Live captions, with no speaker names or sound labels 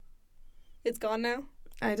It's gone now?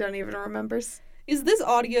 I don't even remember. Is this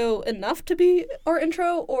audio enough to be our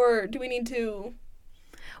intro, or do we need to...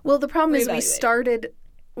 Well, the problem is we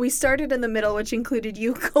started in the middle, which included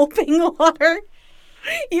you gulping water.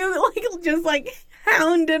 You, just,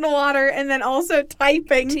 hounding water and then also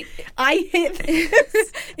typing. I hit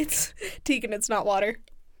this. It's... Tegan, it's not water.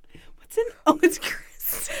 What's in... Oh, it's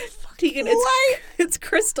crystal. Tegan, it's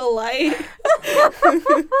crystal light.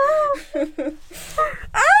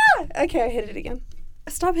 Okay, I hit it again.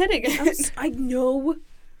 Stop hitting it. I know.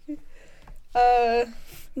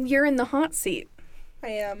 You're in the hot seat. I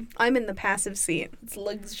am. I'm in the passive seat. It's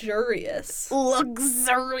luxurious.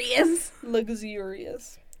 Luxurious.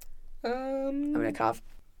 Luxurious. I'm gonna cough.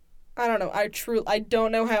 I don't know. I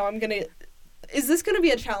don't know how I'm gonna... Is this gonna be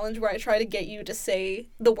a challenge where I try to get you to say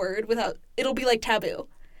the word without... It'll be like taboo.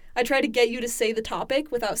 I try to get you to say the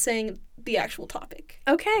topic without saying the actual topic.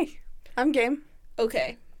 Okay. I'm game.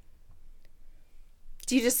 Okay.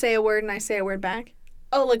 Do you just say a word and I say a word back?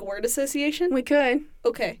 Oh, like word association? We could.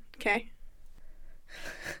 Okay. Okay.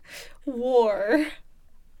 War.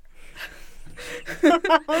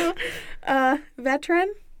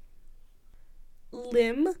 Veteran?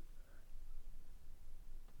 Limb.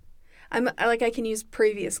 I can use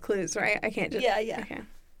previous clues, right? I can't just... Yeah.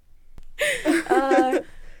 Okay.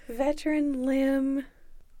 Veteran, limb,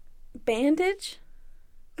 bandage?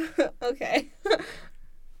 Okay.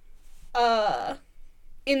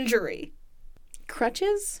 Injury.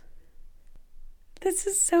 Crutches? This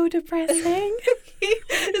is so depressing.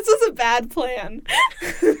 This was a bad plan.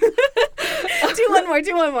 Do one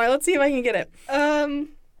more. Let's see if I can get it.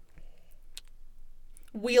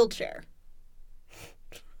 Wheelchair.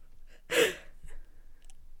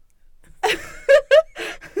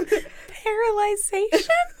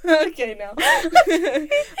 Paralyzation? Okay, no.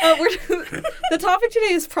 The topic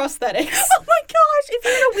today is prosthetics. Oh my gosh, if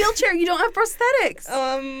you're in a wheelchair, you don't have prosthetics.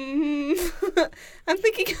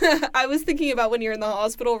 I was thinking about when you're in the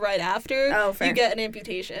hospital right after fair. you get an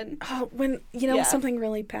amputation. Oh, when, something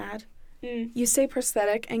really bad. You say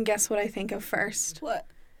prosthetic, and guess what I think of first? What?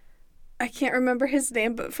 I can't remember his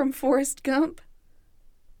name, but from Forrest Gump.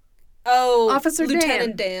 Oh, Officer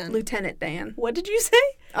Lieutenant Dan. Lieutenant Dan. What did you say?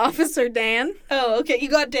 Officer Dan. Oh, okay. You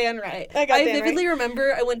got Dan right. I vividly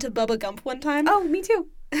remember I went to Bubba Gump one time. Oh, me too.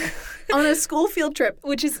 On a school field trip.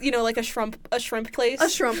 Which is, like a shrimp place. A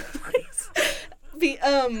shrimp place.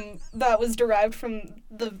 That was derived from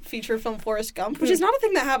the feature film Forrest Gump, which is not a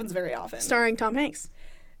thing that happens very often. Starring Tom Hanks.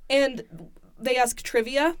 And they ask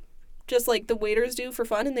trivia, just like the waiters do for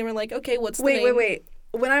fun, and they were like, okay, what's the name? Wait.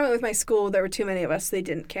 When I went with my school, there were too many of us. They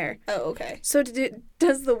didn't care. Oh, okay. So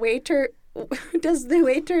does the waiter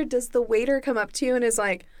come up to you and is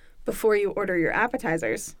like, before you order your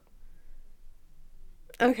appetizers?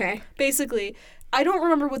 Okay. Basically, I don't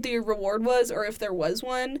remember what the reward was or if there was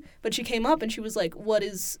one, but she came up and she was like, what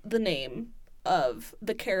is the name of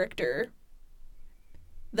the character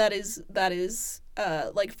that is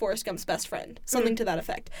like Forrest Gump's best friend? Something to that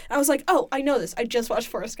effect. And I was like, oh, I know this. I just watched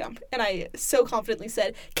Forrest Gump. And I so confidently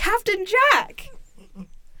said, Captain Jack!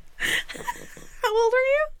 How old are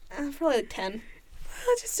you? Probably like 10.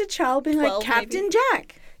 Just a child being 12, like, Captain maybe.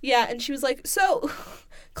 Jack. Yeah, and she was like, so,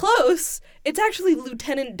 close. It's actually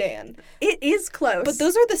Lieutenant Dan. It is close. But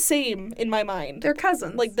those are the same in my mind. They're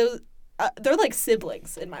cousins. Like, those, they're like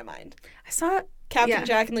siblings in my mind. I saw it. Captain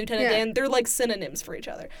Jack and Lieutenant Dan, they're like synonyms for each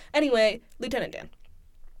other. Anyway, Lieutenant Dan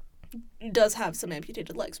does have some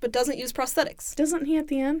amputated legs, but doesn't use prosthetics. Doesn't he at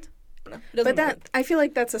the end? No, but I feel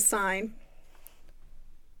like that's a sign,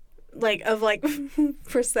 of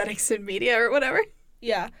prosthetics in media or whatever.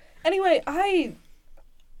 Yeah. Anyway, I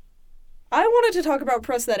wanted to talk about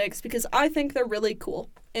prosthetics because I think they're really cool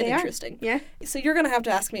and interesting. Yeah. So you're going to have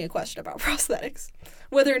to ask me a question about prosthetics,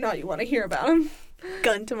 whether or not you want to hear about them.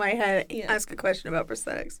 Gun to my head, ask a question about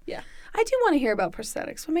prosthetics. Yeah. I do want to hear about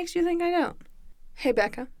prosthetics. What makes you think I don't? Hey,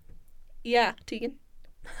 Becca. Yeah, Tegan.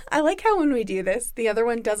 I like how when we do this, the other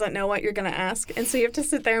one doesn't know what you're going to ask, and so you have to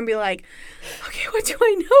sit there and be like, okay, what do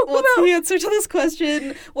I know What's the answer to this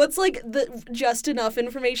question? What's, the just enough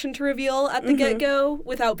information to reveal at the get-go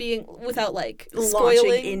without spoiling?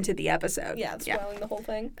 Launching into the episode. Yeah, spoiling the whole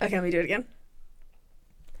thing. Okay, let me do it again.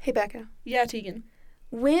 Hey, Becca. Yeah, Tegan.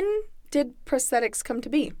 When did prosthetics come to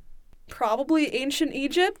be? Probably ancient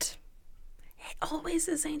Egypt. It always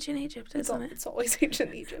is ancient Egypt, isn't it? It's always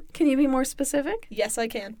ancient Egypt. Can you be more specific? Yes, I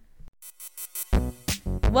can.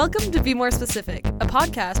 Welcome to Be More Specific, a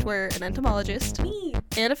podcast where an entomologist, me,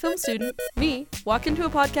 and a film student, me, walk into a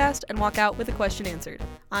podcast and walk out with a question answered.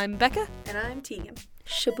 I'm Becca. And I'm Tegan.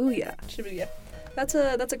 Shibuya. Shibuya. That's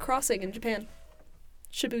a crossing in Japan.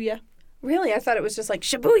 Shibuya. Really? I thought it was just like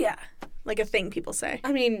Shibuya. Like a thing people say.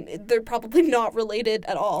 I mean, they're probably not related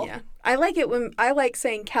at all. Yeah. I like it when I like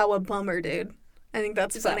saying cowabummer, dude. I think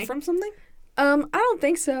that's funny. Is that from something? I don't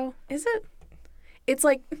think so. Is it? It's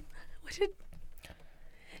like, what did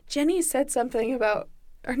Jenny said something about,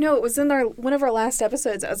 or no, it was in one of our last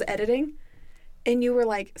episodes I was editing, and you were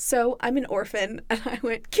like, so I'm an orphan, and I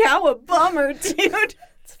went, cowabummer, dude.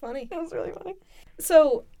 It's funny. That was really funny.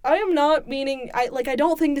 So, I am not meaning, I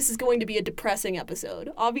don't think this is going to be a depressing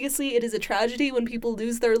episode. Obviously, it is a tragedy when people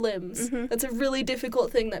lose their limbs. Mm-hmm. That's a really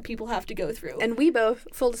difficult thing that people have to go through. And we both,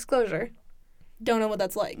 full disclosure, don't know what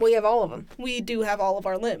that's like. We have all of them. We do have all of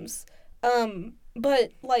our limbs.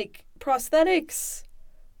 But, like, prosthetics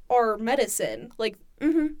are medicine. Like,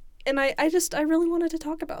 mm-hmm. And I really wanted to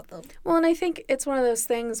talk about them. Well, and I think it's one of those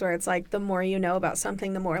things where it's like the more you know about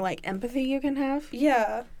something, the more, like, empathy you can have.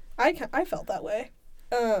 Yeah. I felt that way.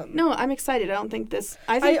 No, I'm excited. I don't think this...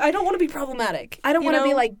 I don't want to be problematic. I don't want to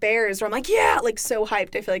be like Bears where I'm like, yeah, like so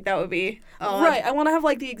hyped. I feel like that would be... Right. I want to have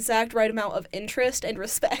like the exact right amount of interest and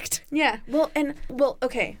respect. Yeah. Well,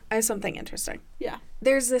 okay. I have something interesting. Yeah.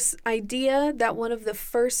 There's this idea that one of the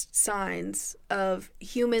first signs of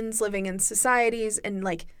humans living in societies and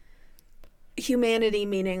like humanity,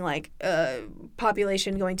 meaning like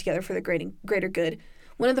population going together for the greater good,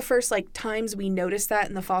 one of the first like times we noticed that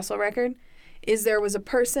in the fossil record is there was a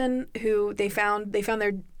person who they found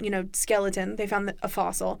their, skeleton, they found a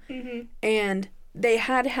fossil, mm-hmm. and they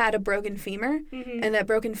had a broken femur, mm-hmm. and that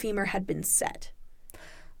broken femur had been set.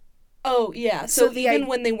 Oh, yeah. So even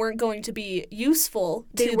when they weren't going to be useful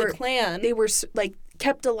to the clan... They were, like,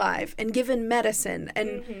 kept alive and given medicine, and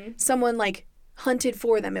mm-hmm. someone, like, hunted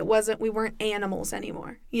for them. We weren't animals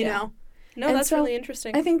anymore, you know? No, and that's really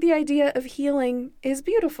interesting. I think the idea of healing is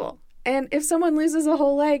beautiful. And if someone loses a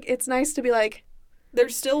whole leg, it's nice to be like... They're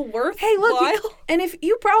still worth Hey, look, while. And if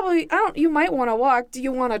you you might want to walk. Do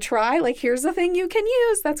you want to try? Like, here's the thing you can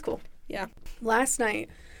use. That's cool. Yeah. Last night,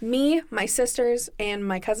 me, my sisters, and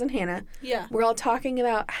my cousin Hannah, we're all talking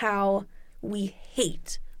about how we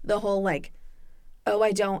hate the whole, like, oh,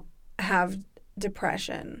 I don't have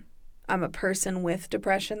depression. I'm a person with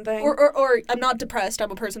depression thing. Or I'm not depressed,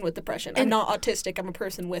 I'm a person with depression. I'm not autistic, I'm a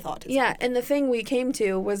person with autism. Yeah, and the thing we came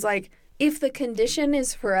to was, like, if the condition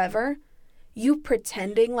is forever, you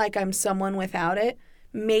pretending like I'm someone without it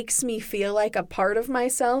makes me feel like a part of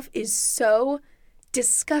myself is so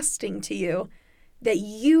disgusting to you that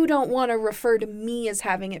you don't want to refer to me as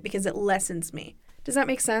having it because it lessens me. Does that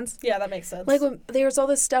make sense? Yeah, that makes sense. Like, when there's all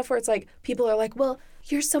this stuff where it's like, people are like, well,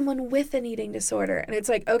 you're someone with an eating disorder. And it's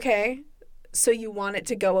like, okay, so you want it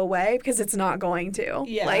to go away because it's not going to.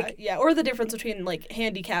 Yeah, Or the difference between, like,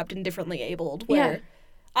 handicapped and differently abled, where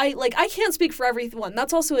I can't speak for everyone.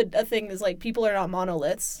 That's also a thing is, like, people are not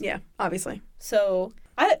monoliths. Yeah, obviously. So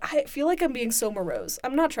I feel like I'm being so morose.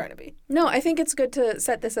 I'm not trying to be. No, I think it's good to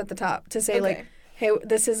set this at the top, to say, like, hey,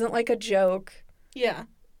 this isn't like a joke. Yeah.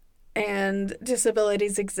 And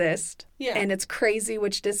disabilities exist. Yeah. And it's crazy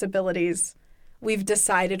which disabilities we've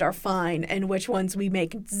decided are fine and which ones we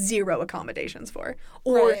make zero accommodations for.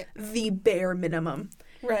 Or the bare minimum.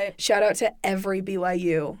 Right. Shout out to every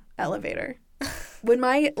BYU elevator. When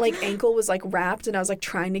my, like, ankle was, like, wrapped and I was, like,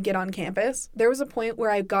 trying to get on campus, there was a point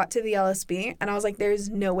where I got to the LSB and I was like, there's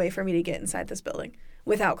no way for me to get inside this building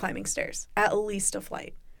without climbing stairs. At least a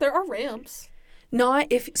flight. There are ramps.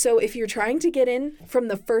 If you're trying to get in from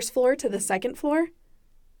the first floor to the second floor,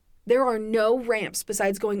 there are no ramps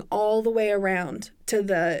besides going all the way around to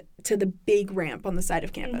the big ramp on the side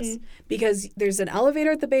of campus. Mm-hmm. Because there's an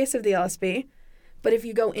elevator at the base of the LSB, but if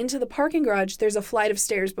you go into the parking garage, there's a flight of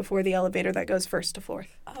stairs before the elevator that goes first to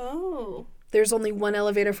fourth. Oh. There's only one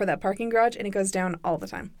elevator for that parking garage, and it goes down all the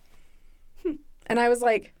time. And I was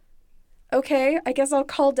like, okay, I guess I'll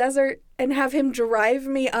call Desert and have him drive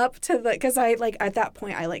me up to the... Because at that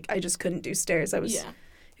point, I just couldn't do stairs. It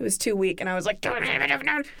was too weak, and I was like...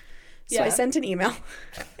 So I sent an email,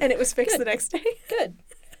 and it was fixed the next day. Good.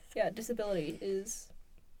 Yeah, disability is...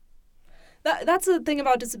 That's the thing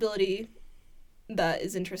about disability that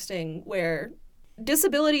is interesting, where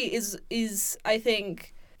disability is I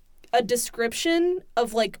think, a description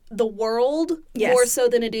of, like, the world more so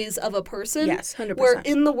than it is of a person. Yes, 100%. Where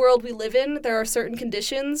in the world we live in, there are certain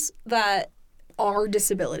conditions that... are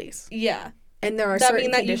disabilities. Yeah. And there are that certain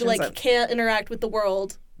mean that conditions you, like, can't interact with the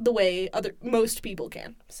world the way most people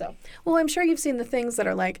can. So. Well, I'm sure you've seen the things that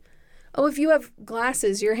are like, oh, if you have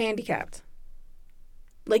glasses, you're handicapped.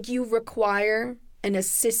 Like, you require an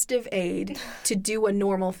assistive aid to do a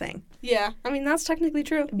normal thing. Yeah, I mean, that's technically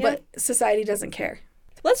true. But society doesn't care.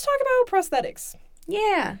 Let's talk about prosthetics.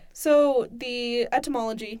 Yeah. So, the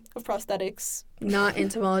etymology of prosthetics Not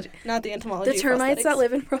entomology. Not the entomology. The termites that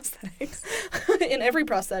live in prosthetics. In every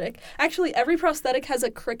prosthetic. Actually, every prosthetic has a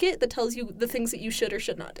cricket that tells you the things that you should or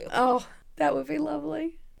should not do. Oh, that would be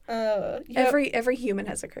lovely. Yep. Every human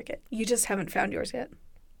has a cricket. You just haven't found yours yet.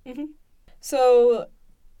 Mm-hmm. So,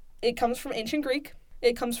 it comes from ancient Greek.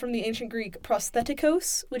 It comes from the ancient Greek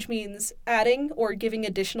prosthetikos, which means adding or giving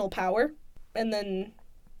additional power. And then,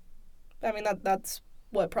 I mean, that's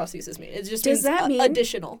what prosthesis means. It just means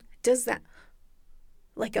additional. Does that,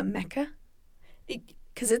 like a mecha?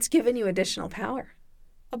 Because it's giving you additional power.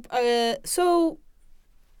 So,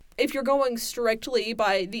 if you're going strictly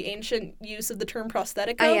by the ancient use of the term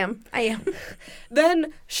prosthetic, I am.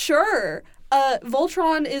 Then sure.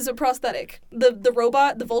 Voltron is a prosthetic. The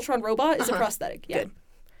robot, the Voltron robot, is a prosthetic. Yeah. Good.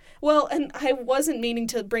 Well, and I wasn't meaning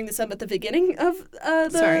to bring this up at the beginning of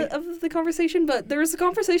the conversation, but there's a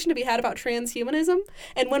conversation to be had about transhumanism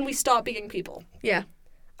and when we stop being people. Yeah.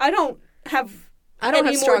 I don't have strong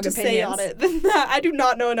more to opinions. say on it than that. I do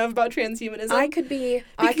not know enough about transhumanism. I could be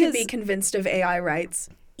convinced of AI rights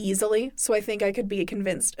easily, so I think I could be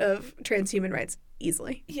convinced of transhuman rights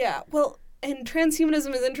easily. Yeah, well, and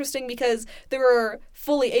transhumanism is interesting because there are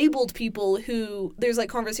fully abled people there's like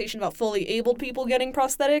conversation about fully abled people getting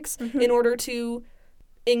prosthetics in order to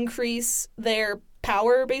increase their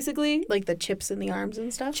power, basically. Like the chips in the arms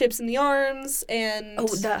and stuff? Chips in the arms and... Oh,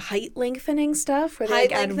 the height lengthening stuff? Where they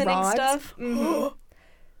add rods? Stuff. Mm-hmm.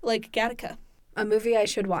 Like Gattaca. A movie I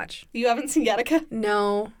should watch. You haven't seen Gattaca?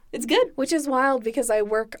 No. It's good. Which is wild because I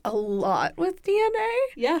work a lot with DNA.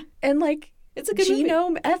 Yeah. And like... It's a good genome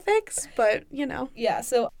movie. Ethics, but, you know. Yeah,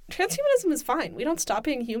 so transhumanism is fine. We don't stop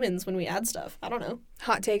being humans when we add stuff. I don't know.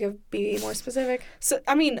 Hot take of be more specific. So,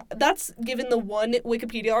 I mean, that's given the one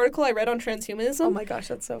Wikipedia article I read on transhumanism. Oh my gosh,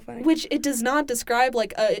 that's so funny. Which it does not describe,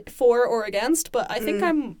 like, a for or against, but I think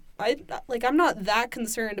I'm not that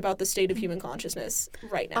concerned about the state of human consciousness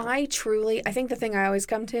right now. I think the thing I always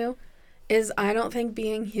come to is I don't think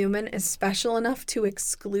being human is special enough to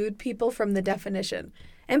exclude people from the definition.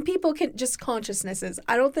 And people can just consciousnesses.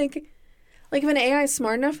 I don't think, like, if an AI is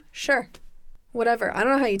smart enough, sure, whatever. I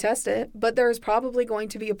don't know how you test it, but there is probably going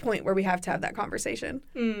to be a point where we have to have that conversation.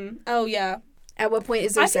 Oh, yeah. At what point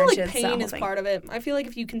is there sentience? I feel like pain is part of it. I feel like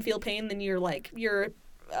if you can feel pain, then you're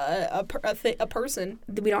a person.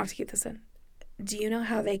 We don't have to keep this in. Do you know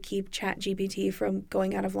how they keep ChatGPT from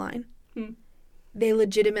going out of line? They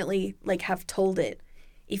legitimately, like, have told it,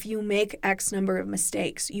 if you make X number of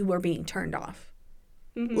mistakes, you are being turned off.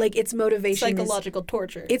 Mm-hmm. Like, its motivation psychological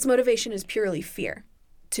torture. Its motivation is purely fear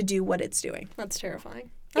to do what it's doing. That's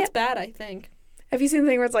terrifying. That's bad, I think. Have you seen the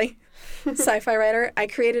thing where it's like, sci-fi writer, I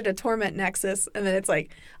created a torment nexus, and then it's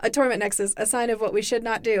like, a torment nexus, a sign of what we should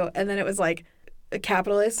not do, and then it was like, a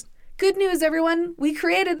capitalist, good news, everyone, we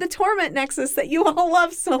created the torment nexus that you all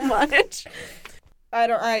love so much. I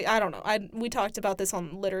don't know. We talked about this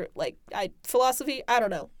on philosophy. I don't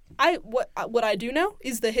know. What I do know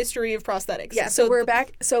is the history of prosthetics. Yeah, so we're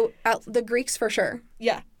back. So the Greeks for sure.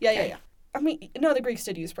 Yeah. I mean, no, the Greeks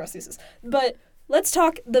did use prosthesis. But let's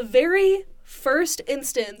talk the very first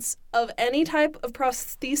instance of any type of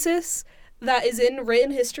prosthesis that is in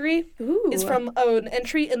written history is from an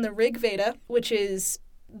entry in the Rig Veda, which is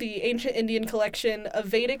the ancient Indian collection of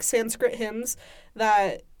Vedic Sanskrit hymns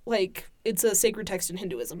that, like, it's a sacred text in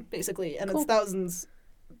Hinduism, basically, and it's thousands,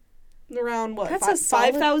 around,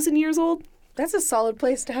 5,000 years old? That's a solid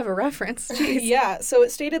place to have a reference. Yeah, so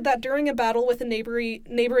it stated that during a battle with a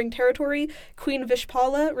neighboring territory, Queen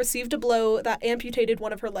Vishpala received a blow that amputated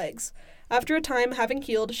one of her legs. After a time, having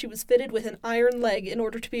healed, she was fitted with an iron leg in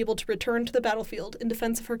order to be able to return to the battlefield in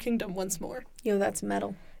defense of her kingdom once more. Yo, that's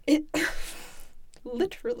metal.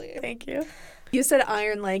 Literally. Thank you. You said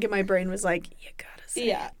iron leg, and my brain was like, you gotta say.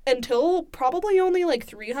 Yeah, until probably only like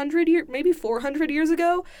 300 years, maybe 400 years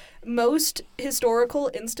ago, most historical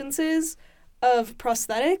instances of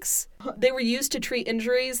prosthetics, they were used to treat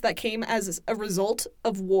injuries that came as a result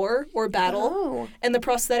of war or battle, and the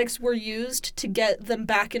prosthetics were used to get them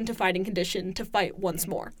back into fighting condition to fight once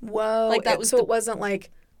more. Whoa. Like that was it wasn't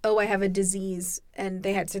like, oh, I have a disease and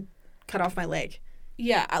they had to cut off my leg.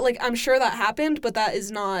 Yeah, like, I'm sure that happened, but that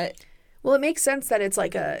is not... Well, it makes sense that it's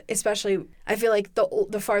like especially, I feel like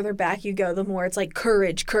the farther back you go, the more it's like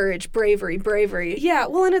courage, bravery. Yeah,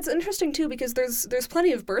 well, and it's interesting, too, because there's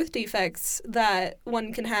plenty of birth defects that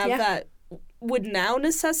one can have that would now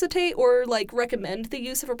necessitate or, like, recommend the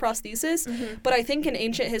use of a prosthesis. Mm-hmm. But I think in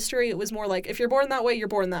ancient history, it was more like, if you're born that way, you're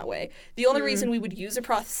born that way. The only reason we would use a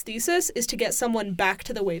prosthesis is to get someone back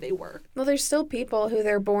to the way they were. Well, there's still people who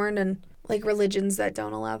they're born in, like, religions that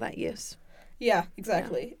don't allow that use. Yeah,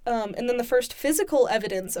 exactly. Yeah. And then the first physical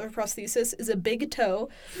evidence of a prosthesis is a big toe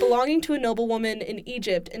belonging to a noblewoman in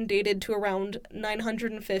Egypt and dated to around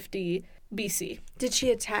 950 BC. Did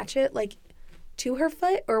she attach it, like, to her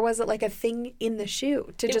foot, or was it, like, a thing in the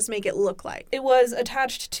shoe to just make it look like? It was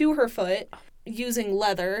attached to her foot using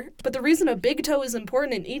leather. But the reason a big toe is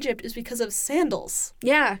important in Egypt is because of sandals.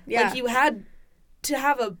 Yeah. Like, you had to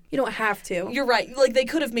have a... You don't have to. You're right. Like, they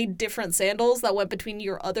could have made different sandals that went between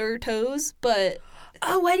your other toes, but...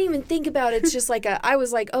 Oh, I didn't even think about it. It's just like I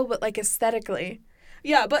was like, oh, but like aesthetically.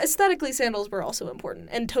 Yeah, but aesthetically, sandals were also important,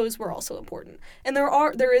 and toes were also important. And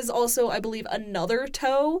there is also, I believe, another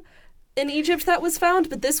toe in Egypt that was found,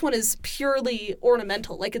 but this one is purely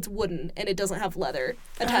ornamental, like it's wooden, and it doesn't have leather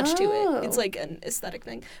attached to it. It's like an aesthetic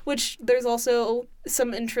thing, which there's also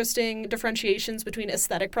some interesting differentiations between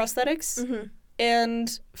aesthetic prosthetics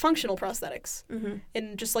and functional prosthetics.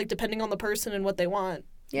 And just like depending on the person and what they want,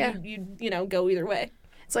 you know, go either way.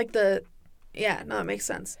 It's like that makes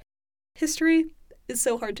sense. History is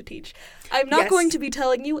so hard to teach. I'm not going to be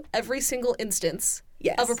telling you every single instance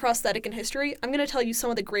of a prosthetic in history. I'm going to tell you some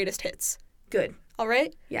of the greatest hits. Good. All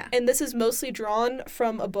right? Yeah. And this is mostly drawn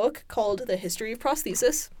from a book called The History of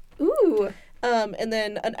Prosthesis. Ooh. And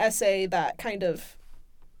then an essay that kind of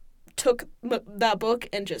took that book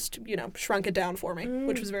and just, you know, shrunk it down for me,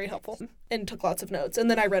 which was very helpful, and took lots of notes. And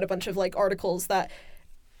then I read a bunch of, like, articles that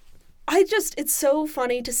it's so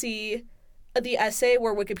funny to see the essay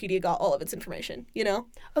where Wikipedia got all of its information, you know?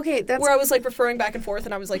 Okay, that's... Where I was, like, referring back and forth,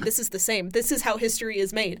 and I was like, this is the same. This is how history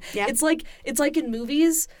is made. Yeah. It's like in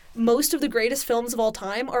movies, most of the greatest films of all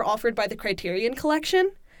time are offered by the Criterion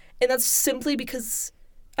Collection, and that's simply because...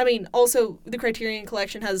 I mean, also, the Criterion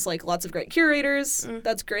Collection has, like, lots of great curators.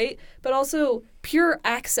 That's great. But also, pure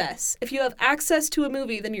access. If you have access to a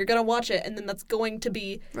movie, then you're going to watch it, and then that's going to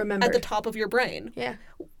be at the top of your brain. Yeah.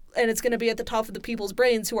 And it's going to be at the top of the people's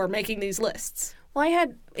brains who are making these lists.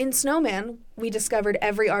 Well, in Snowman, we discovered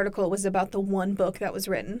every article was about the one book that was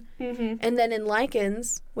written. And then in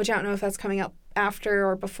Lichens, which I don't know if that's coming up after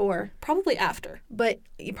or before. Probably after. But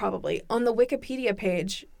probably. On the Wikipedia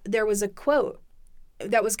page, there was a quote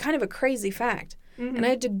that was kind of a crazy fact. And I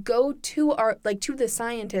had to go to to the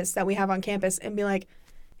scientists that we have on campus and be like,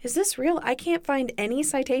 is this real? I can't find any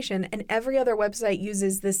citation, and every other website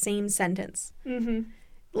uses the same sentence.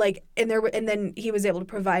 Like, and then he was able to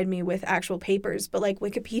provide me with actual papers, but like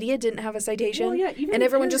Wikipedia didn't have a citation, and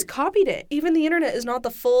everyone just copied it. Even the internet is not the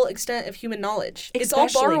full extent of human knowledge. It's all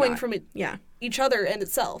borrowing from each other and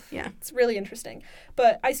itself. Yeah, it's really interesting.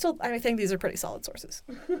 But I think these are pretty solid sources.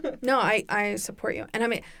 No, I support you, and I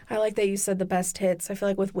mean I like that you said the best hits. I feel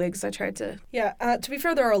like with wigs, I tried to. Yeah, to be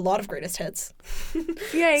fair, there are a lot of greatest hits.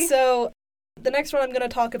 Yay! So the next one I'm going to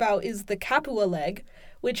talk about is the Capua leg,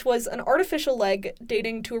 which was an artificial leg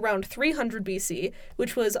dating to around 300 BC,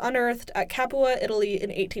 which was unearthed at Capua, Italy in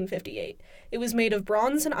 1858. It was made of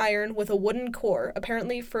bronze and iron with a wooden core,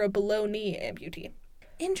 apparently for a below-knee amputee.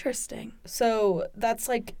 Interesting. So that's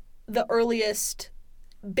like the earliest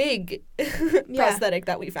big prosthetic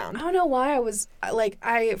that we found. I don't know why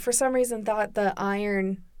I for some reason thought the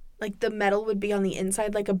iron, like the metal would be on the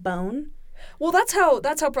inside like a bone. Well, that's how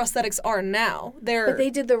prosthetics are now. But they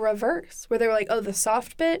did the reverse, where they were like, oh, the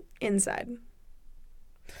soft bit inside.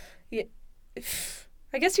 Yeah,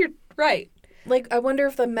 I guess you're right. Like, I wonder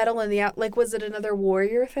if the metal in the was it another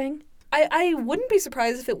warrior thing? I wouldn't be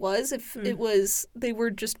surprised if it was. It was, they were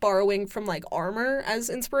just borrowing from like armor as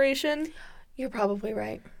inspiration. You're probably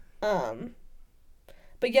right. But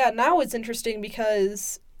yeah, now it's interesting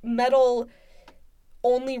because metal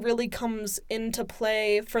only really comes into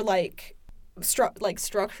play for like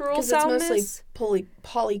structural soundness. Because it's mostly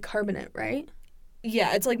polycarbonate, right?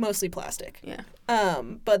 Yeah, it's like mostly plastic. Yeah.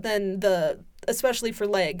 But then especially for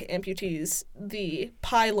leg amputees, the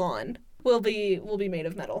pylon will be made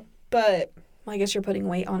of metal. But well, I guess you're putting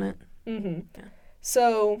weight on it. Yeah.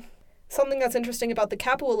 So something that's interesting about the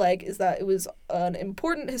Capua leg is that it was an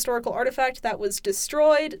important historical artifact that was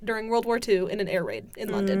destroyed during World War II in an air raid in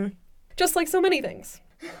London. Just like so many things.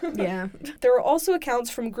 Yeah. There are also accounts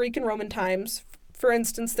from Greek and Roman times. For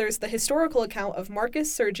instance, there's the historical account of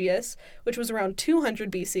Marcus Sergius, which was around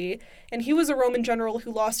 200 BC, and he was a Roman general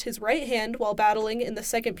who lost his right hand while battling in the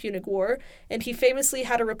Second Punic War, and he famously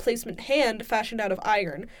had a replacement hand fashioned out of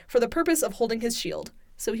iron for the purpose of holding his shield,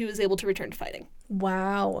 so he was able to return to fighting.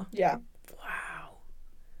 Wow. Yeah. Wow.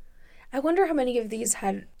 I wonder how many of these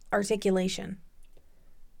had articulation.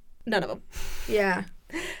 None of them. Yeah.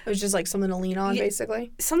 It was just like something to lean on,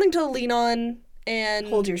 basically. Something to lean on and...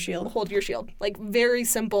 Hold your shield. Like, very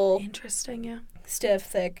simple. Interesting, yeah. Stiff,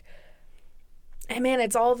 thick. And man,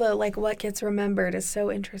 it's all the, like, what gets remembered is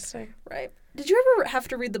so interesting. Right. Did you ever have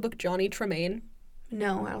to read the book Johnny Tremaine?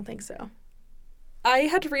 No, I don't think so. I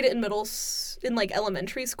had to read it in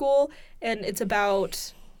elementary school, and it's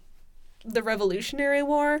about the Revolutionary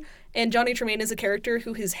War, and Johnny Tremaine is a character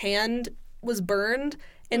who his hand was burned,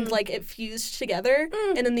 and, it fused together,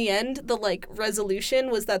 and in the end, the, resolution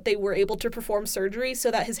was that they were able to perform surgery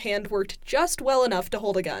so that his hand worked just well enough to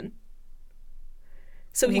hold a gun.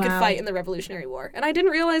 So he could fight in the Revolutionary War. And I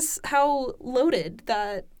didn't realize how loaded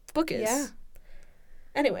that book is. Yeah.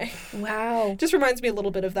 Anyway. Wow. Just reminds me a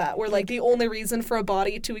little bit of that, where, the only reason for a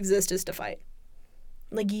body to exist is to fight.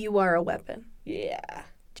 Like, you are a weapon. Yeah.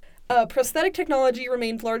 Prosthetic technology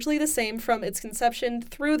remained largely the same from its conception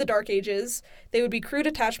through the Dark Ages. They would be crude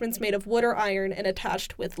attachments made of wood or iron and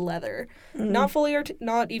attached with leather.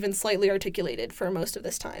 Not even slightly articulated for most of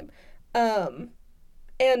this time. And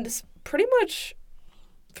pretty much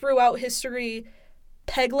throughout history,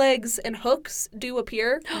 peg legs and hooks do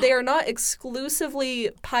appear. They are not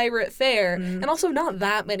exclusively pirate fare, and also not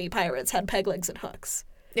that many pirates had peg legs and hooks.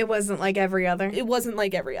 It wasn't like every other. It wasn't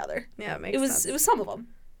like every other. Yeah, it makes sense. It was some of them.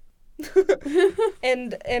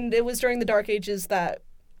 and it was during the Dark Ages that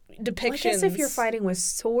depictions... Well, I guess if you're fighting with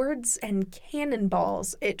swords and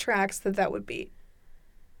cannonballs, it tracks that would be...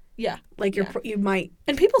 Yeah. Like, you might...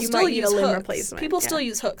 And people still use a limb hooks. replacement. People still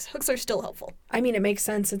use hooks. Hooks are still helpful. I mean, it makes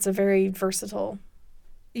sense. It's a very versatile...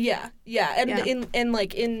 Yeah. And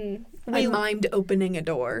I mind opening a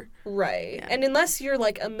door. Right. Yeah. And unless you're,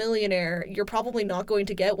 a millionaire, you're probably not going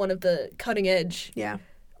to get one of the cutting-edge... Yeah.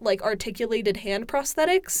 Articulated hand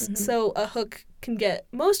prosthetics, so a hook can get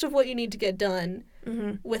most of what you need to get done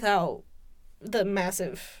without the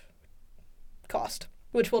massive cost,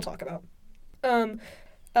 which we'll talk about.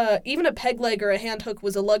 Even a peg leg or a hand hook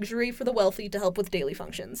was a luxury for the wealthy to help with daily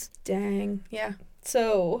functions. Dang, yeah.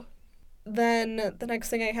 So then the next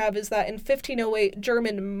thing I have is that in 1508,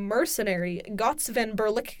 German mercenary Gotz von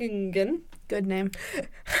Berlichingen... Good name.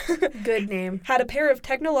 Good name. Had a pair of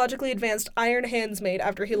technologically advanced iron hands made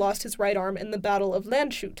after he lost his right arm in the Battle of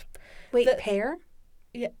Landshut. Wait, pair?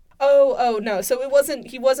 Yeah. Oh, no. So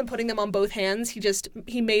he wasn't putting them on both hands.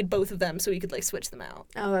 He made both of them so he could, switch them out.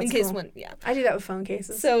 Oh, that's in case cool. one, yeah. I do that with phone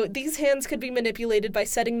cases. So these hands could be manipulated by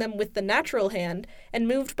setting them with the natural hand and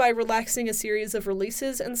moved by relaxing a series of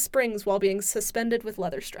releases and springs while being suspended with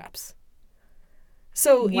leather straps.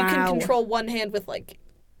 So you can control one hand with,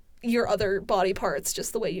 your other body parts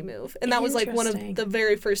just the way you move. And that was, one of the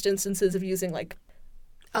very first instances of using,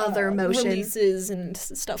 other motion. Releases and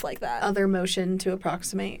stuff like that. Other motion to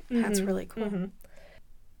approximate. That's really cool.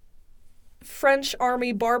 French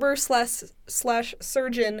army barber slash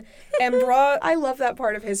surgeon Ambroise... I love that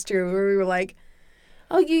part of history where we were like,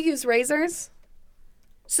 oh, you use razors?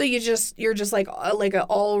 So you're just an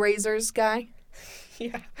all razors guy?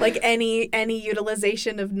 Yeah. Any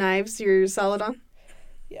utilization of knives you're solid on?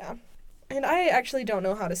 Yeah. And I actually don't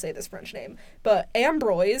know how to say this French name, but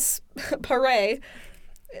Ambroise Paré,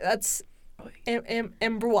 that's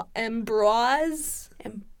Ambroise.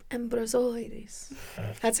 Ambrosoides.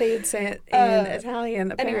 That's how you'd say it in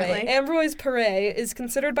Italian, apparently. Anyway, Ambroise Paré is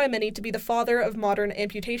considered by many to be the father of modern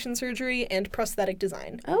amputation surgery and prosthetic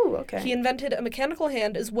design. Oh, okay. He invented a mechanical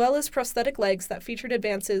hand as well as prosthetic legs that featured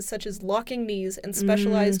advances such as locking knees and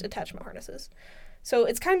specialized attachment harnesses. So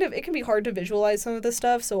it can be hard to visualize some of this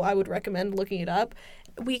stuff, so I would recommend looking it up.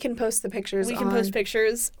 We can post the pictures. Post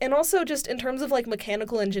pictures. And also just in terms of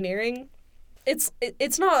mechanical engineering, it's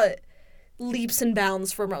not leaps and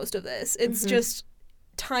bounds for most of this. It's just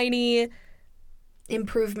tiny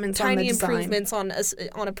improvements on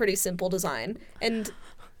a pretty simple design. And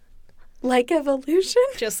like evolution?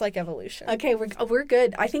 Just like evolution. Okay, we're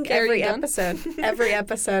good. I think every episode.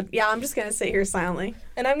 Yeah, I'm just going to sit here silently.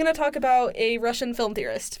 And I'm going to talk about a Russian film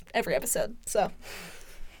theorist every episode. So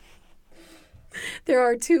there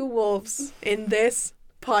are 2 wolves in this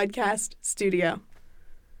podcast studio.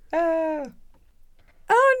 Oh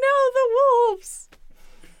no, the wolves!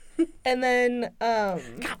 And then,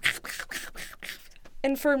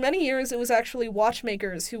 and for many years, it was actually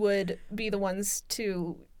watchmakers who would be the ones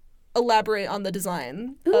to elaborate on the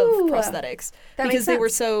design of prosthetics because they were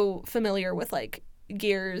so familiar with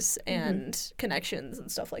gears and connections and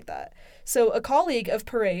stuff like that. So a colleague of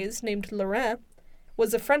Paré's named Laurent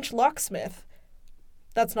was a French locksmith.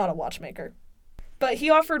 That's not a watchmaker. But he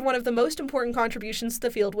offered one of the most important contributions to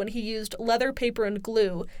the field when he used leather, paper, and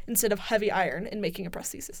glue instead of heavy iron in making a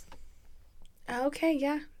prosthesis. Okay,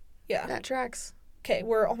 yeah. Yeah. That tracks. Okay,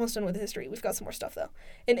 we're almost done with the history. We've got some more stuff, though.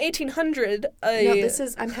 In 1800, No,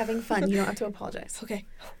 I'm having fun. You don't have to apologize. Okay.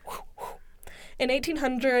 In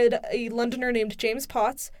 1800, a Londoner named James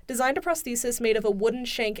Potts designed a prosthesis made of a wooden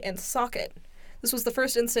shank and socket. This was the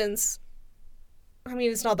first instance... I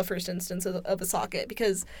mean, it's not the first instance of a socket,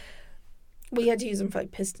 because... We had to use them for,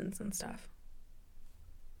 like, pistons and stuff.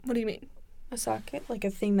 What do you mean? A socket? Like a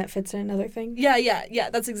thing that fits in another thing? Yeah,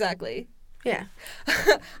 that's exactly. Yeah.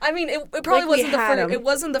 I mean, it probably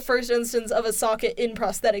wasn't the first instance of a socket in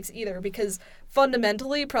prosthetics either, because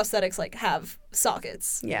fundamentally prosthetics like have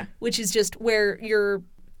sockets. Yeah. Which is just where your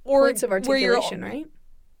points of articulation, right?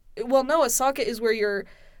 Well, no, a socket is where your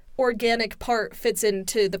organic part fits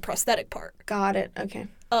into the prosthetic part. Got it. Okay.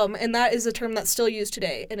 And that is a term that's still used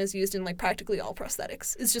today and is used in like practically all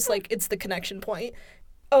prosthetics. It's just like it's the connection point.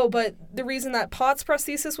 Oh, but the reason that Potts'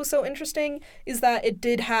 prosthesis was so interesting is that it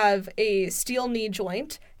did have a steel knee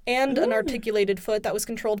joint and an articulated foot that was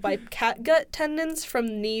controlled by catgut tendons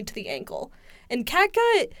from knee to the ankle. And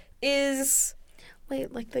catgut is...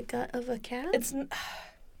 Wait, like the gut of a cat?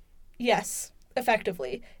 Yes,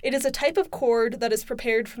 effectively. It is a type of cord that is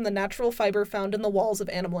prepared from the natural fiber found in the walls of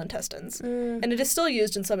animal intestines. And it is still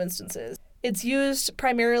used in some instances. It's used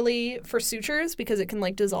primarily for sutures because it can,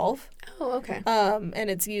 like, dissolve. Oh, okay. And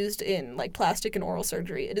it's used in, like, plastic and oral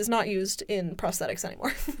surgery. It is not used in prosthetics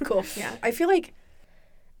anymore. Cool, yeah. I feel like...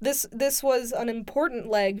 This was an important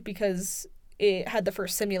leg because it had the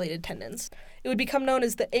first simulated tendons. It would become known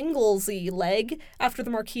as the Anglesey leg after the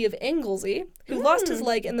Marquis of Anglesey, who lost his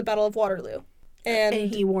leg in the Battle of Waterloo. And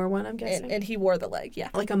he wore one, I'm guessing? And he wore the leg, yeah.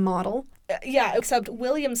 Like a model? Yeah, except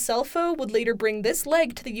William Selfo would later bring this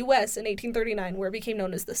leg to the U.S. in 1839, where it became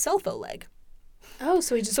known as the Selfo leg. Oh,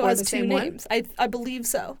 so he just wore the same names. I believe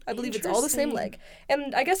so. I believe it's all the same leg.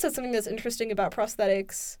 And I guess that's something that's interesting about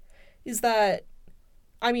prosthetics is that,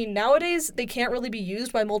 I mean, nowadays they can't really be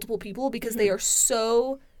used by multiple people because they are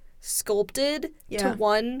so sculpted to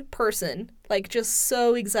one person, like just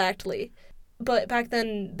so exactly. But back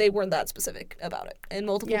then, they weren't that specific about it, and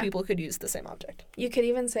multiple people could use the same object. You could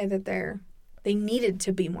even say that they needed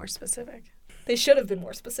to be more specific. They should have been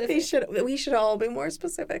more specific. We should all be more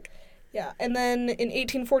specific. Yeah, and then in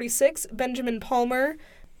 1846, Benjamin Palmer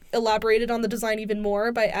elaborated on the design even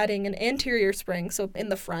more by adding an anterior spring, so in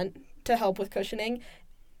the front, to help with cushioning,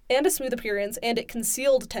 and a smooth appearance, and it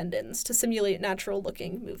concealed tendons to simulate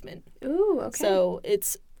natural-looking movement. Ooh, okay. So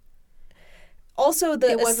it's... Also,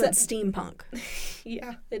 it wasn't steampunk.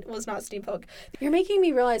 Yeah, it was not steampunk. You're making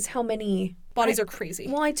me realize how many... Bodies are crazy.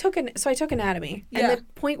 Well, I took anatomy. Yeah. And the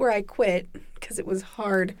point where I quit, because it was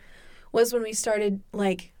hard, was when we started,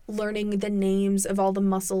 like, learning the names of all the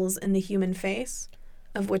muscles in the human face,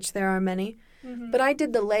 of which there are many. Mm-hmm. But I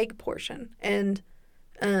did the leg portion. And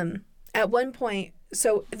at one point...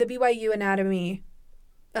 So the BYU anatomy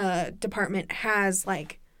department has,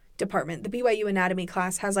 like... The BYU anatomy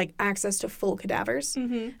class has like access to full cadavers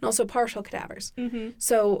and also partial cadavers.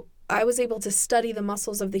 So I was able to study the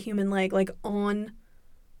muscles of the human leg like on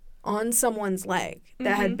someone's leg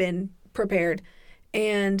that had been prepared,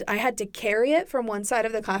 and I had to carry it from one side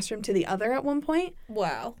of the classroom to the other at one point.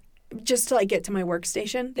 Wow. Just to like get to my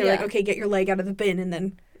workstation. They were like, okay, get your leg out of the bin and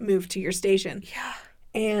then move to your station. Yeah.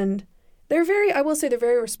 And they're very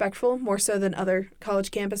respectful, more so than other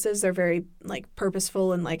college campuses. They're very, like,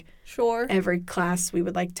 purposeful and, like, sure. Every class we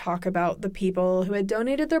would, like, talk about the people who had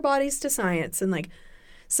donated their bodies to science. And, like,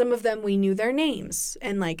 some of them we knew their names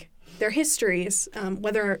and, like, their histories,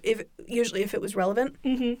 usually if it was relevant.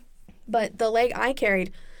 Mm-hmm. But the leg I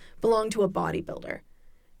carried belonged to a bodybuilder.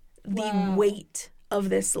 Wow. The weight of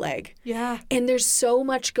this leg. Yeah. And there's so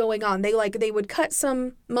much going on. They would cut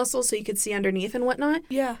some muscles so you could see underneath and whatnot.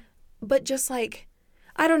 Yeah. But just, like,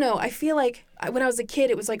 I don't know. I feel like when I was a kid,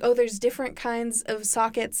 it was like, oh, there's different kinds of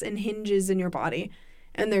sockets and hinges in your body.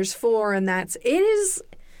 And there's 4, and it is,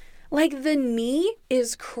 like, the knee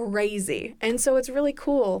is crazy. And so it's really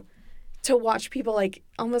cool to watch people, like,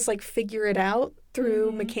 almost, like, figure it out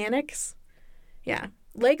through mechanics. Yeah.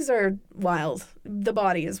 Legs are wild. The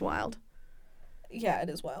body is wild. Yeah, it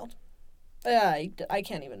is wild. I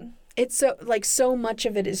can't even... It's so much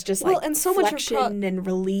of it is just and so flexion and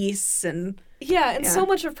release and so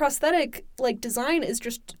much of prosthetic like design is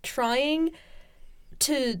just trying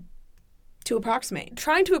to approximate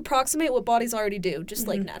what bodies already do, just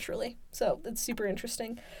like naturally. So it's super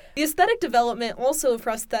interesting. The aesthetic development also of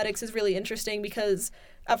prosthetics is really interesting because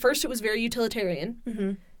at first it was very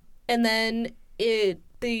utilitarian, and then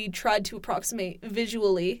they tried to approximate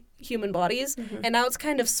visually human bodies, and now it's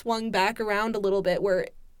kind of swung back around a little bit where.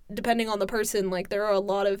 Depending on the person, like there are a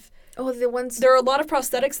lot of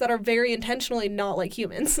prosthetics that are very intentionally not like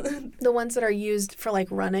humans. The ones that are used for like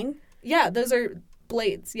running. Yeah, those are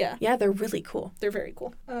blades. Yeah. Yeah, they're really cool. They're very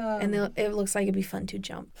cool. And it looks like it'd be fun to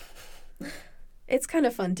jump. It's kind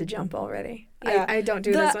of fun to jump already. Yeah. I don't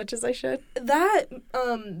do it as much as I should. That,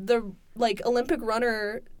 the, like, Olympic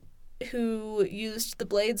runner who used the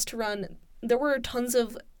blades to run, there were tons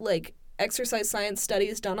of, like, exercise science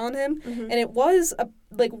studies done on him. Mm-hmm. And it was,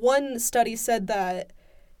 one study said that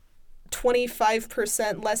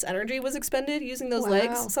 25% less energy was expended using those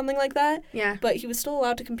legs, something like that. Yeah. But he was still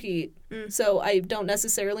allowed to compete. So I don't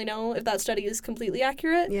necessarily know if that study is completely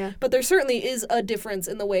accurate. Yeah. But there certainly is a difference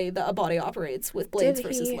in the way that a body operates with blades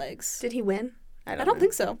versus legs. Did he win? I don't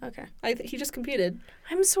think so. Okay. He just competed.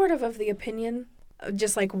 I'm sort of the opinion,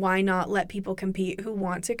 just like, why not let people compete who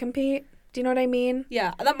want to compete? Do you know what I mean?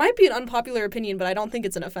 Yeah, that might be an unpopular opinion, but I don't think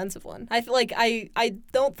it's an offensive one. I feel like I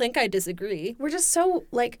don't think I disagree. We're just so,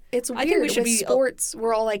 like, it's weird. I think we should be sports.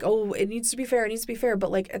 We're all like, oh, it needs to be fair. It needs to be fair.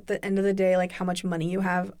 But, like, at the end of the day, like, how much money you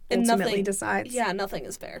have ultimately decides. Yeah, nothing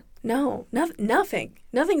is fair. No, nothing.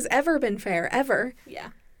 Nothing's ever been fair, ever.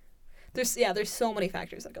 Yeah. There's so many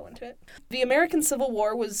factors that go into it. The American Civil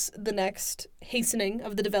War was the next hastening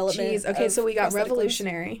of the development. Jeez, okay, so we got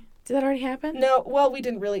Revolutionary. Limbs. Did that already happen? No, well, we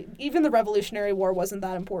didn't really. Even the Revolutionary War wasn't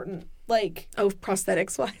that important. Like,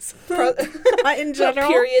 prosthetics-wise. In general?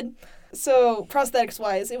 Period. So,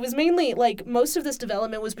 prosthetics-wise, it was mainly, like, most of this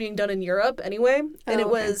development was being done in Europe anyway. And it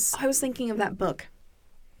was... I was thinking of that book.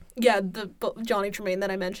 Yeah, the Johnny Tremain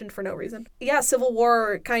that I mentioned for no reason. Yeah, Civil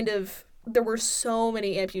War kind of... There were so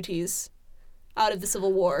many amputees out of the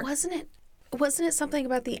Civil War. Wasn't it something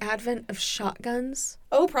about the advent of shotguns?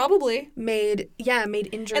 Oh, probably. Made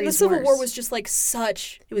injuries And the Civil worse. War was just, like,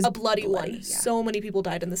 it was a bloody one. Yeah. So many people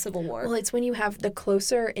died in the Civil War. Well, it's when you have the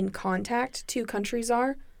closer in contact two countries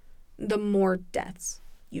are, the more deaths,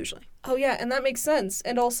 usually. Oh, yeah, and that makes sense.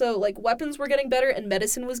 And also, like, weapons were getting better and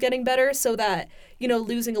medicine was getting better so that,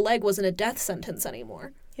 losing a leg wasn't a death sentence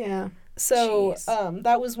anymore. Yeah. So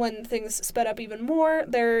that was when things sped up even more.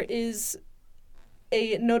 There is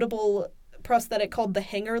a notable prosthetic called the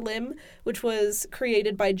Hanger limb, which was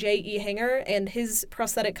created by J.E. Hanger, and his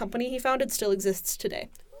prosthetic company he founded still exists today.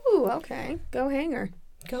 Ooh, okay. Go Hanger.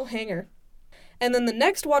 Go Hanger. And then the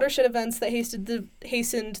next watershed events that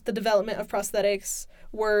hastened the development of prosthetics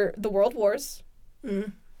were the World Wars.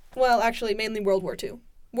 Well, actually, mainly World War II.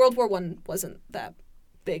 World War I wasn't that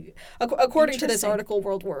big. According to this article,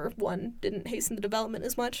 World War I didn't hasten the development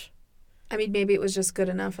as much. I mean, maybe it was just good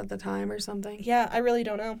enough at the time or something. Yeah, I really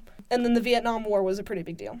don't know. And then the Vietnam War was a pretty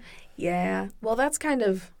big deal. Yeah. Well, that's kind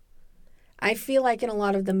of... I feel like in a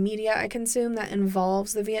lot of the media I consume that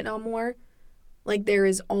involves the Vietnam War, like, there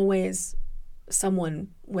is always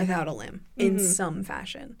someone without a limb in some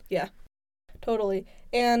fashion. Yeah, totally.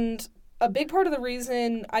 And a big part of the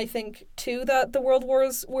reason, I think, too, that the World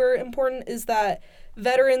Wars were important is that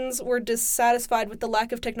veterans were dissatisfied with the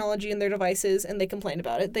lack of technology in their devices, and they complained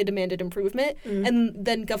about it. They demanded improvement, and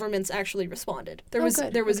then governments actually responded. There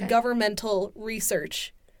was governmental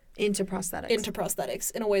research into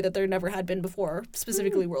prosthetics in a way that there never had been before,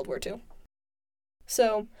 specifically World War II.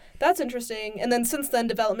 So that's interesting. And then since then,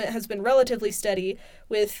 development has been relatively steady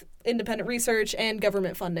with independent research and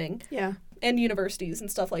government funding. Yeah. And universities and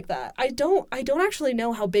stuff like that. I don't actually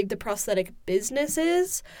know how big the prosthetic business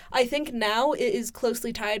is. I think now it is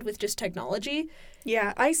closely tied with just technology.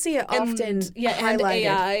 Yeah, I see it often highlighted. And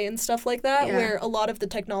AI and stuff like that, where a lot of the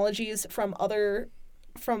technologies from other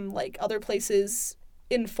places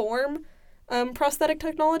inform prosthetic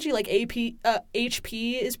technology. Like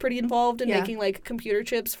HP is pretty involved in making, like, computer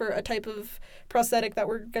chips for a type of prosthetic that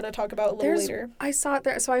we're going to talk about a little later. I saw it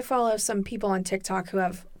there. So I follow some people on TikTok who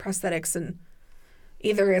have prosthetics, and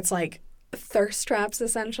either it's like thirst traps,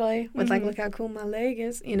 essentially, with like, look how cool my leg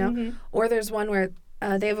is, or there's one where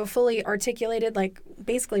they have a fully articulated, like,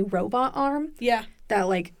 basically robot arm. Yeah. That,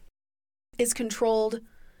 like, is controlled.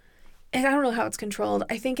 And I don't know how it's controlled.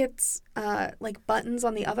 I think it's like buttons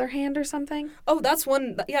on the other hand or something. Oh, that's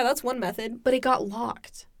one. Yeah, that's one method. But it got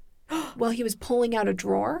locked while he was pulling out a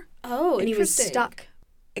drawer. Oh, and he was stuck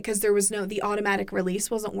because the automatic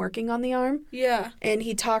release wasn't working on the arm. Yeah. And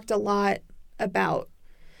he talked a lot about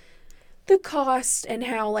the cost and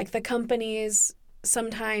how, like, the companies,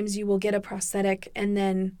 sometimes you will get a prosthetic and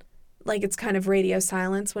then, like, it's kind of radio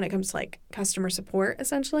silence when it comes to, like, customer support,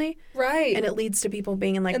 essentially. Right. And it leads to people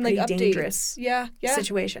being in, like, pretty dangerous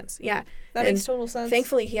situations. Yeah. That makes total sense.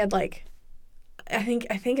 Thankfully, he had, like, I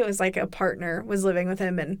think it was, like, a partner was living with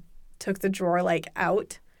him and took the drawer, like,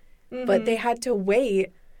 out. But they had to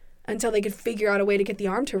wait until they could figure out a way to get the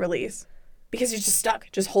arm to release because he's just stuck,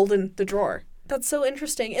 just holding the drawer. That's so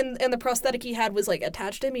interesting. And the prosthetic he had was, like,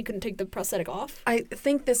 attached to him? He couldn't take the prosthetic off? I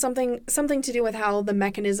think there's something to do with how the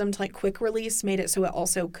mechanism to, like, quick release made it so it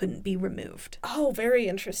also couldn't be removed. Oh, very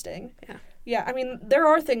interesting. Yeah. Yeah, I mean, there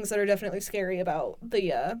are things that are definitely scary about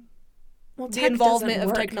the involvement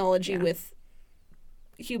of technology with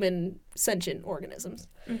human sentient organisms.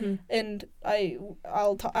 Mm-hmm. And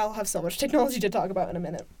I'll have so much technology to talk about in a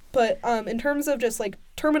minute. But in terms of just like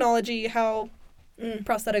terminology, how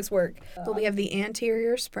prosthetics work. Well, we have the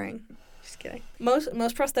anterior spring. Just kidding. Most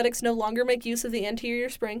prosthetics no longer make use of the anterior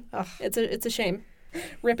spring. Ugh. It's a shame.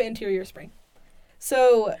 Rip anterior spring.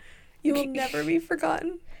 So You will never be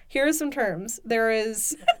forgotten. here are some terms. There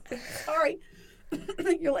is Sorry.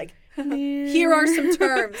 You're like, here are some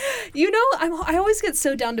terms. You know, I always get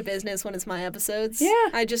so down to business when it's my episodes. Yeah.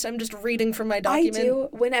 I'm just reading from my document. I do.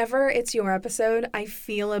 Whenever it's your episode, I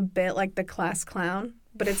feel a bit like the class clown,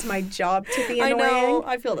 but it's my job to be annoying. I know.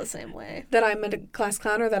 I feel the same way. That I'm a class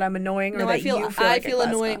clown or that I'm annoying or No, that I feel you feel like I feel a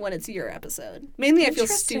class annoying clown. when it's your episode. Mainly I feel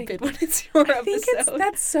Interesting. stupid when it's your I think episode.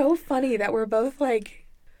 that's so funny that we're both like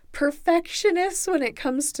perfectionists when it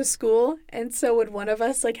comes to school, and so when one of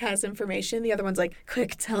us like has information, the other one's like,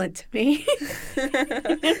 quick, tell it to me.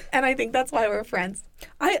 And I think that's why we're friends.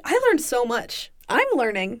 I learned so much. I'm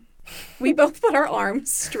learning. We both put our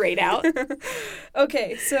arms straight out.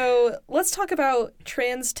 Okay, so let's talk about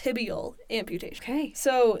transtibial amputation. Okay.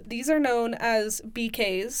 So these are known as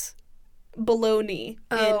BKs, below knee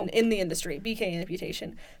in the industry, BK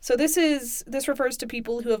amputation. So this refers to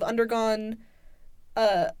people who have undergone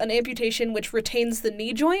an amputation which retains the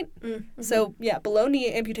knee joint. Mm-hmm. So yeah, below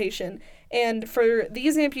knee amputation. And for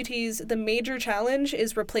these amputees, the major challenge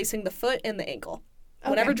is replacing the foot and the ankle.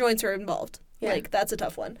 Whatever joints are involved. Yeah. Like, that's a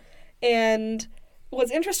tough one. And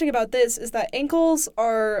what's interesting about this is that ankles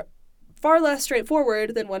are far less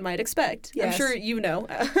straightforward than one might expect. Yes. I'm sure you know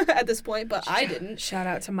at this point, but I didn't. Shout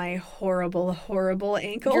out to my horrible, horrible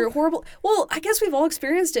ankle. You're horrible. Well, I guess we've all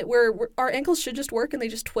experienced it where our ankles should just work and they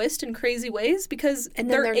just twist in crazy ways because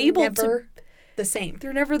and then they're able never to... the same.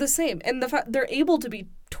 They're never the same. And the fact they're able to be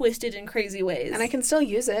twisted in crazy ways. And I can still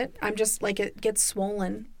use it. I'm just like, it gets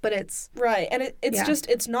swollen, but it's... Right. And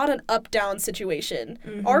it's not an up-down situation.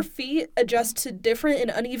 Mm-hmm. Our feet adjust to different and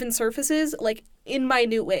uneven surfaces, like, in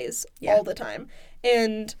minute ways all the time.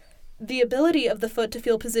 And the ability of the foot to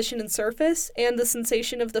feel position and surface and the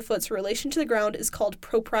sensation of the foot's relation to the ground is called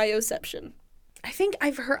proprioception. I think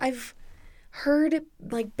I've heard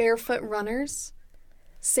like barefoot runners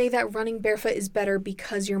say that running barefoot is better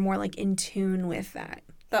because you're more like in tune with that.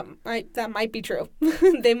 That might be true.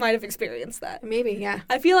 They might have experienced that. Maybe, yeah.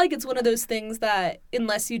 I feel like it's one of those things that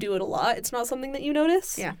unless you do it a lot, it's not something that you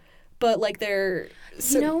notice. Yeah. But like their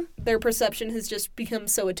perception has just become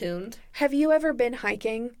so attuned. Have you ever been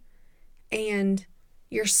hiking and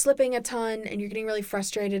you're slipping a ton and you're getting really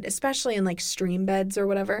frustrated, especially in like stream beds or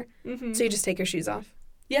whatever? Mm-hmm. So you just take your shoes off.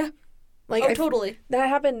 Yeah. Like totally. That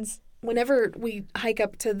happens whenever we hike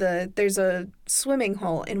up to there's a swimming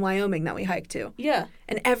hole in Wyoming that we hike to. Yeah.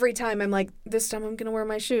 And every time I'm like, this time I'm going to wear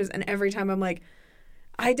my shoes. And every time I'm like,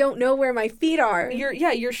 I don't know where my feet are.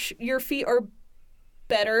 Your feet are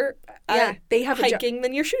better at they have hiking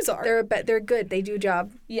than your shoes are. They're good. They do a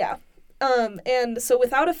job. Yeah. And so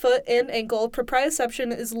without a foot and ankle,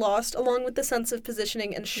 proprioception is lost along with the sense of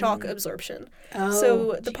positioning and shock absorption.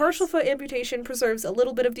 So the partial foot amputation preserves a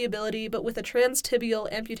little bit of the ability, but with a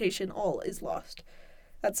transtibial amputation, all is lost.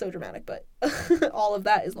 That's so dramatic, but all of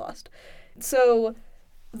that is lost. So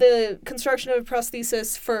the construction of a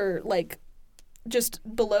prosthesis for, like, just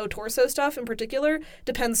below torso stuff in particular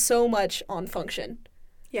depends so much on function.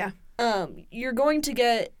 Yeah. You're going to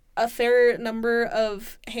get a fair number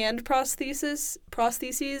of hand prostheses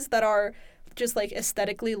that are just like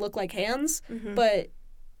aesthetically look like hands, but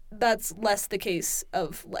that's less the case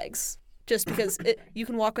of legs. Just because you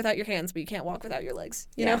can walk without your hands, but you can't walk without your legs.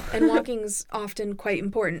 You know? And walking's often quite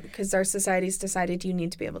important because our society's decided you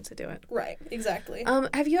need to be able to do it. Right, exactly.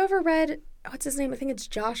 Have you ever read, what's his name? I think it's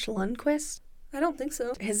Josh Lundquist. I don't think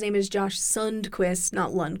so. His name is Josh Sundquist,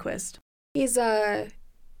 not Lundquist.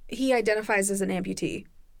 He identifies as an amputee.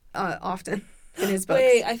 Often in his books.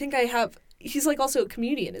 Wait, I think I have... He's, like, also a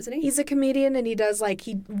comedian, isn't he? He's a comedian, and he does, like,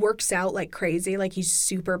 he works out like crazy. Like, he's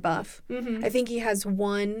super buff. Mm-hmm. I think he has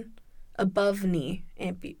one above-knee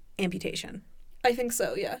amputation. I think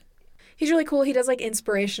so, yeah. He's really cool. He does, like,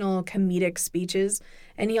 inspirational comedic speeches.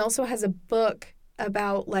 And he also has a book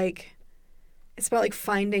about, like... It's about, like,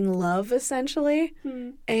 finding love, essentially.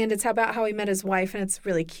 Mm. And it's about how he met his wife, and it's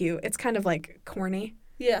really cute. It's kind of, like, corny.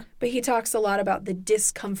 Yeah. But he talks a lot about the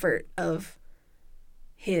discomfort of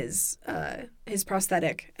his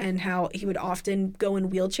prosthetic and how he would often go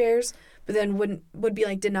in wheelchairs, but then would be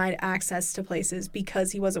like denied access to places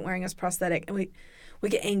because he wasn't wearing his prosthetic, and we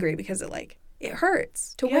get angry because it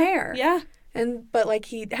hurts to wear. Yeah. But like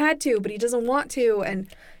he had to, but he doesn't want to, and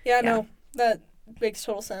no. That makes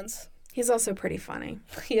total sense. He's also pretty funny.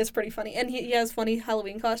 He is pretty funny. And he has funny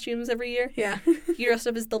Halloween costumes every year. Yeah. He dressed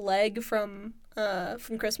up as the leg from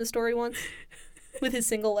Christmas Story once. With his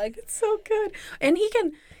single leg. It's so good. And he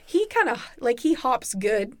kind of, like, he hops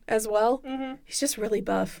good as well. Mm-hmm. He's just really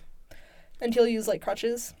buff. And he'll use, like,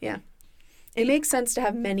 crutches. Yeah. It makes sense to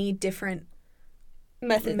have many different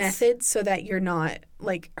methods so that you're not,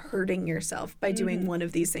 like, hurting yourself by doing one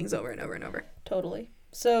of these things over and over and over. Totally.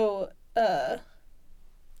 So,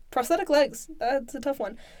 prosthetic legs. That's a tough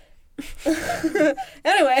one.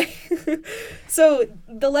 Anyway, so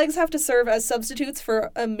the legs have to serve as substitutes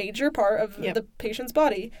for a major part of the patient's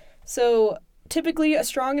body. So typically a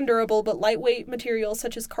strong and durable but lightweight material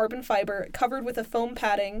such as carbon fiber covered with a foam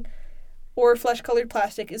padding or flesh-colored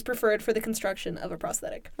plastic is preferred for the construction of a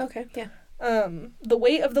prosthetic. Okay, yeah. The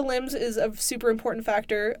weight of the limbs is a super important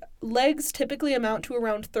factor. Legs typically amount to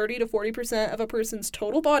around 30 to 40% of a person's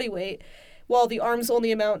total body weight, while the arms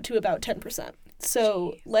only amount to about 10%.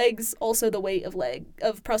 So legs, also the weight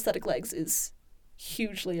of prosthetic legs is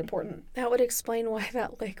hugely important. That would explain why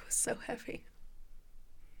that leg was so heavy.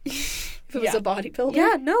 If it was a bodybuilder.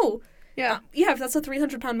 Yeah, no. Yeah. Yeah, if that's a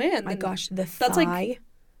 300-pound man. My gosh, the thigh.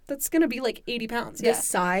 That's going to be like 80 pounds. The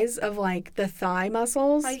size of, like, the thigh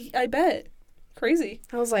muscles. I bet. Crazy.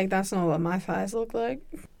 I was like, that's not what my thighs look like.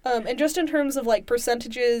 And just in terms of, like,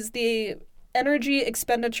 percentages, the energy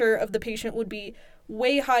expenditure of the patient would be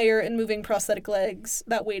way higher in moving prosthetic legs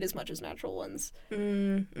that weighed as much as natural ones.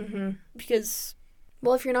 Mm-hmm. Because...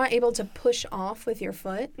 Well, if you're not able to push off with your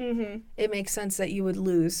foot, it makes sense that you would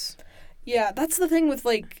lose. Yeah, that's the thing with,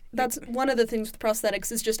 like, that's one of the things with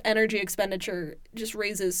prosthetics is just energy expenditure just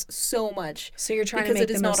raises so much. So you're trying to make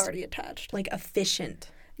it is not already attached. Like, efficient.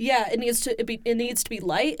 Yeah, it needs to be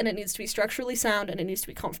light, and it needs to be structurally sound, and it needs to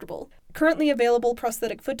be comfortable. Currently available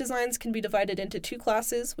prosthetic foot designs can be divided into two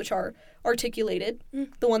classes, which are articulated,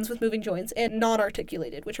 the ones with moving joints, and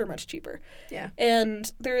non-articulated, which are much cheaper. Yeah.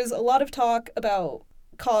 And there is a lot of talk about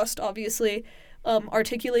cost, obviously.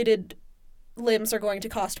 Articulated limbs are going to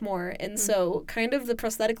cost more, and so kind of the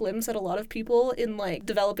prosthetic limbs that a lot of people in, like,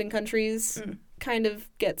 developing countries kind of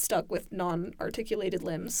get stuck with non-articulated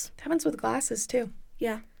limbs. It happens with glasses, too.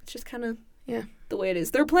 Yeah, it's just kind of the way it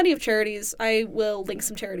is. There are plenty of charities. I will link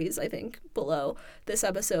some charities, I think, below this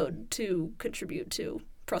episode to contribute to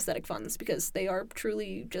prosthetic funds because they are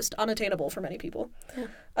truly just unattainable for many people.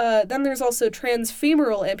 Yeah. Then there's also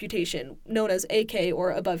transfemoral amputation, known as AK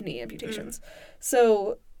or above-knee amputations.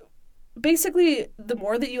 So basically, the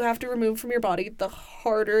more that you have to remove from your body, the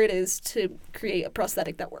harder it is to create a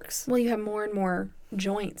prosthetic that works. Well, you have more and more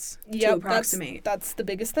joints to approximate. That's the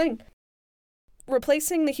biggest thing.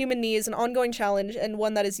 Replacing the human knee is an ongoing challenge and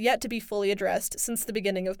one that is yet to be fully addressed since the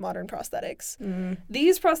beginning of modern prosthetics.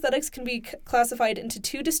 These prosthetics can be classified into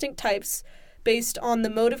two distinct types based on the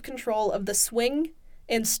mode of control of the swing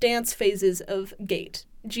and stance phases of gait,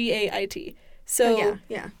 GAIT. So,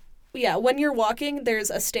 yeah, when you're walking, there's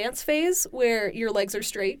a stance phase where your legs are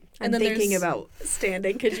straight. I'm thinking about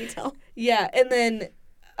standing, could you tell? Yeah, and then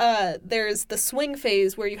there's the swing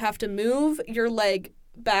phase where you have to move your leg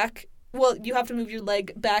back. Well, you have to move your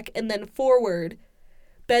leg back and then forward,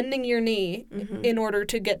 bending your knee in order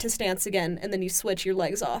to get to stance again, and then you switch your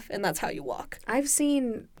legs off, and that's how you walk. I've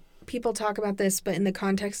seen people talk about this, but in the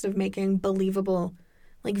context of making believable,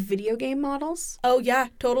 like, video game models. Oh, yeah,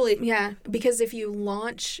 totally. Yeah, because if you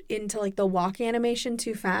launch into, like, the walk animation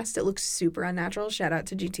too fast, it looks super unnatural. Shout out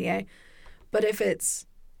to GTA. But if it's...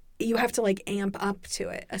 You have to, like, amp up to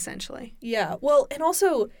it, essentially. Yeah, well, and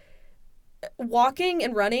also... Walking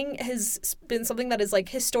and running has been something that is, like,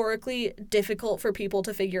 historically difficult for people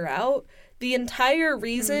to figure out. The entire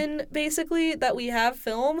reason, basically, that we have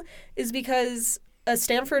film is because a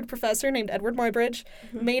Stanford professor named Edward Muybridge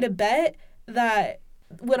made a bet that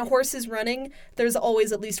when a horse is running, there's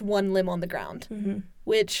always at least one limb on the ground,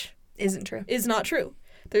 which isn't true. Is not true.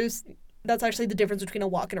 That's actually the difference between a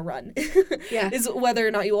walk and a run. Yeah. Is whether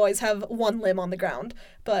or not you always have one limb on the ground.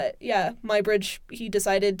 But yeah, Muybridge, he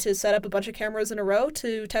decided to set up a bunch of cameras in a row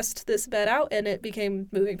to test this bet out, and it became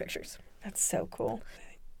moving pictures. That's so cool.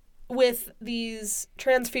 With these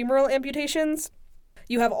transfemoral amputations,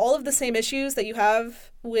 you have all of the same issues that you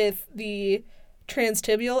have with the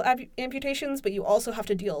transtibial amputations, but you also have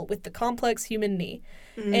to deal with the complex human knee.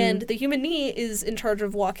 And the human knee is in charge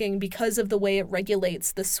of walking because of the way it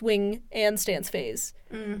regulates the swing and stance phase.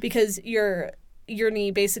 Because your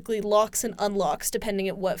knee basically locks and unlocks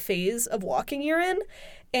depending on what phase of walking you're in.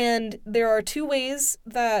 And there are two ways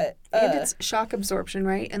that... and it's shock absorption,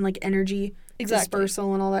 right? And, like, energy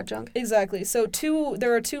dispersal and all that junk. Exactly. So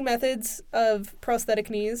there are two methods of prosthetic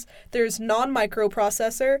knees. There's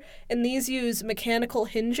non-microprocessor, and these use mechanical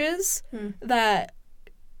hinges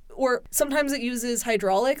or sometimes it uses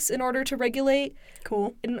hydraulics in order to regulate.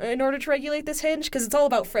 Cool. In order to regulate this hinge, because it's all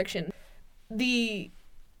about friction. The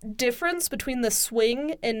difference between the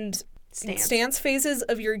swing and stance phases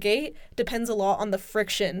of your gait depends a lot on the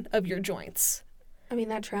friction of your joints. I mean,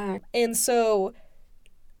 that track. And so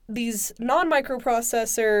these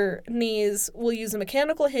non-microprocessor knees will use a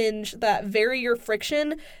mechanical hinge that vary your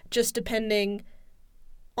friction just depending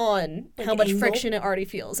on how much friction it already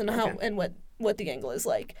feels and what the angle is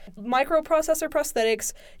like. Microprocessor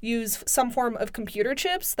prosthetics use some form of computer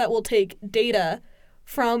chips that will take data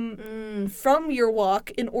from your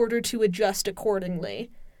walk in order to adjust accordingly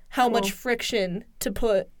how much friction to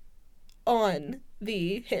put on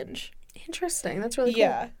the hinge. Interesting. That's really cool.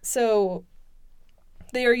 Yeah. So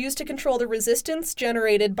they are used to control the resistance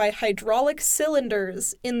generated by hydraulic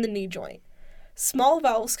cylinders in the knee joint. Small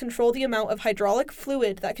valves control the amount of hydraulic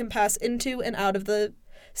fluid that can pass into and out of the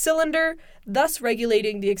cylinder, thus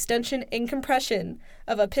regulating the extension and compression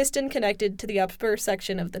of a piston connected to the upper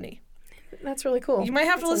section of the knee. That's really cool. You might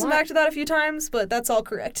have to listen back to that a few times, but that's all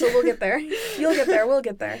correct. So we'll get there. You'll get there. We'll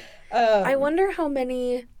get there. I wonder how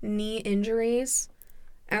many knee injuries,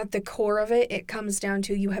 at the core of it comes down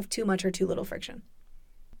to you have too much or too little friction.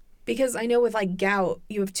 Because I know with, like, gout,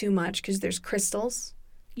 you have too much because there's crystals.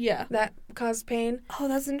 Yeah. That cause pain. Oh,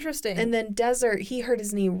 that's interesting. And then Desert, he hurt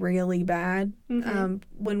his knee really bad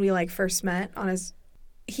when we, like, first met on his...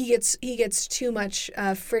 He gets too much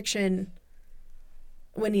friction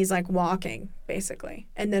when he's, like, walking, basically.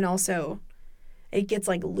 And then also it gets,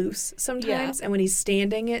 like, loose sometimes. Yeah. And when he's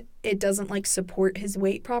standing, it doesn't, like, support his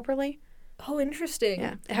weight properly. Oh, interesting.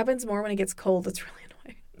 Yeah. It happens more when it gets cold. It's really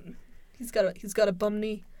annoying. He's got a bum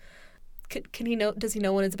knee. Can he know? Does he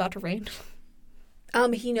know when it's about to rain?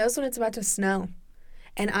 He knows when it's about to snow.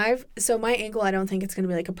 And so my ankle, I don't think it's going to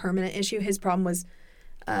be like a permanent issue. His problem was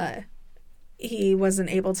he wasn't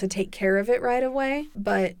able to take care of it right away.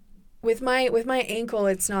 But with my ankle,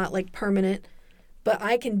 it's not like permanent. But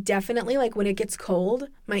I can definitely, like, when it gets cold,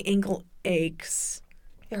 my ankle aches.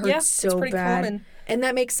 It hurts so it's pretty bad. Common. And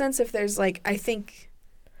that makes sense if there's, like, I think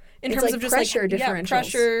in terms of just pressure differentials.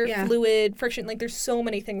 Pressure, fluid, friction, like there's so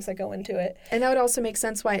many things that go into it. And that would also make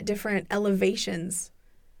sense why at different elevations.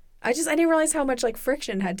 I didn't realize how much, like,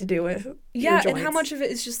 friction had to do with your joints. And how much of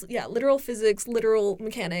it is just literal physics, literal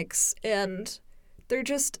mechanics, and they're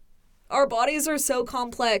just, our bodies are so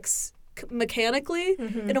complex mechanically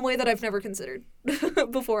in a way that I've never considered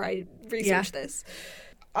before I researched this.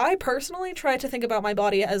 I personally try to think about my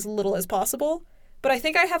body as little as possible. But I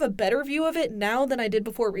think I have a better view of it now than I did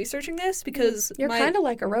before researching this because you're kind of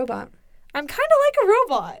like a robot. I'm kind of like a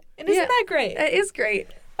robot. And isn't that great? It is great.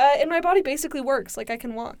 And my body basically works. Like, I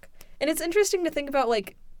can walk. And it's interesting to think about,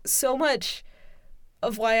 like, so much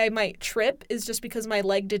of why I might trip is just because my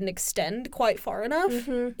leg didn't extend quite far enough.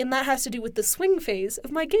 And that has to do with the swing phase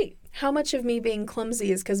of my gait. How much of me being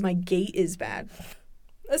clumsy is because my gait is bad?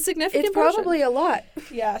 A significant It's portion. Probably a lot.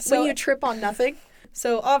 Yeah. So when you trip on nothing.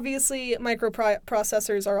 So obviously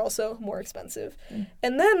microprocessors are also more expensive.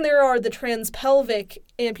 And then there are the transpelvic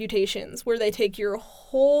amputations where they take your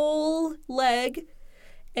whole leg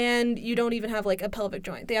and you don't even have, like, a pelvic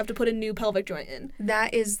joint. They have to put a new pelvic joint in.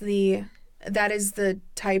 That is the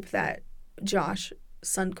type that Josh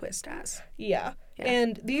Sundquist has. Yeah.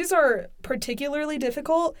 And these are particularly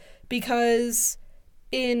difficult because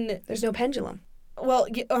there's no pendulum. Well,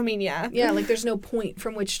 I mean, yeah. Yeah, like, there's no point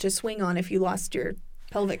from which to swing on if you lost your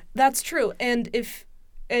pelvic. That's true. And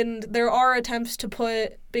there are attempts to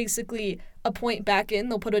put basically a point back in.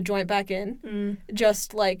 They'll put a joint back in,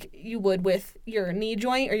 just like you would with your knee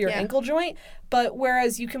joint or your ankle joint. But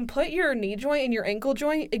whereas you can put your knee joint and your ankle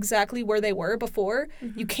joint exactly where they were before,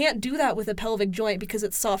 you can't do that with a pelvic joint because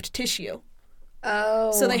it's soft tissue.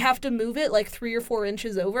 Oh. So they have to move it like 3 or 4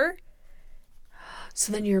 inches over.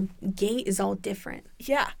 So then your gait is all different.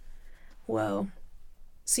 Yeah. Whoa.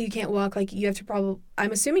 So you can't walk, like, you have to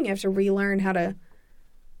I'm assuming you have to relearn how to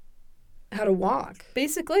walk.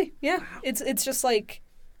 Basically, yeah. Wow. It's just like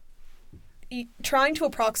trying to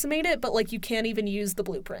approximate it, but, like, you can't even use the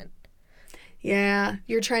blueprint. Yeah.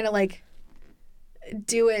 You're trying to, like,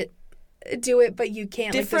 do it, but you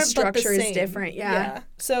can't. Different, like, the structure but the same. is different. Yeah.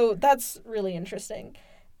 So that's really interesting.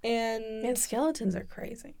 And skeletons are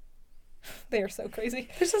crazy. They are so crazy.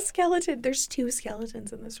 There's a skeleton. There's 2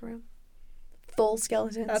 skeletons in this room. Full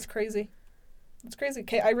skeletons. That's crazy. That's crazy.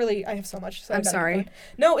 Okay, I have so much. So I'm sorry.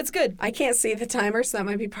 No, it's good. I can't see the timer, so that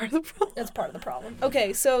might be part of the problem. That's part of the problem.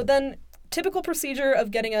 Okay, so then typical procedure of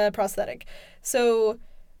getting a prosthetic. So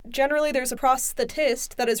generally, there's a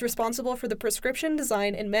prosthetist that is responsible for the prescription,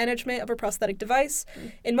 design, and management of a prosthetic device.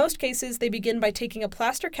 In most cases, they begin by taking a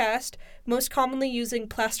plaster cast, most commonly using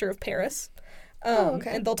plaster of Paris.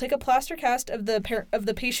 And they'll take a plaster cast of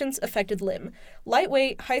the patient's affected limb.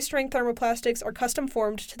 Lightweight, high-strength thermoplastics are custom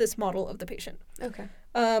formed to this model of the patient. Okay.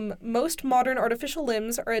 Most modern artificial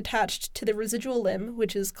limbs are attached to the residual limb,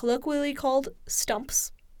 which is colloquially called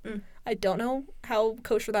stumps. I don't know how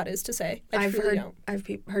kosher that is to say. I've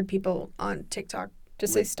heard people on TikTok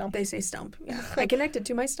just say stump. They say stump. Yeah. I connected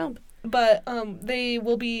to my stump. But they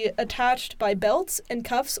will be attached by belts and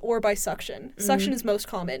cuffs or by suction. Suction is most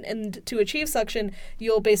common, and to achieve suction,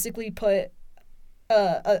 you'll basically put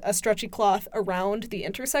a stretchy cloth around the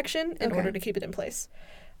intersection in order to keep it in place.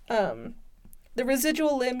 The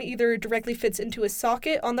residual limb either directly fits into a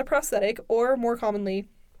socket on the prosthetic, or more commonly,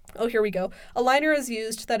 a liner is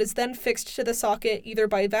used that is then fixed to the socket either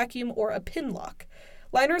by vacuum or a pin lock.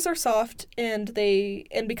 Liners are soft, and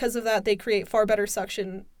because of that, they create far better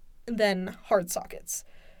suction than hard sockets.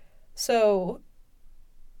 So,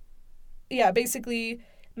 yeah, basically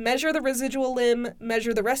measure the residual limb,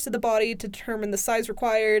 measure the rest of the body to determine the size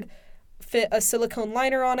required, fit a silicone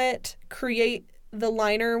liner on it, create the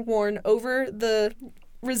liner worn over the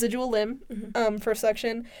residual limb for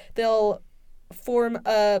suction. They'll form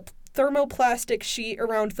a thermoplastic sheet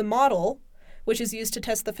around the model, which is used to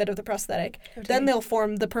test the fit of the prosthetic. Okay. Then they'll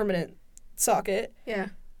form the permanent socket. Yeah.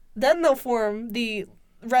 Then they'll form the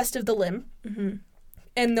rest of the limb,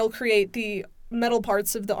 and they'll create the metal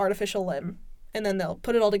parts of the artificial limb, and then they'll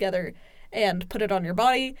put it all together and put it on your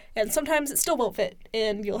body, and sometimes it still won't fit,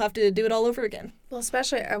 and you'll have to do it all over again. Well,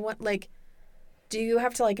 especially, do you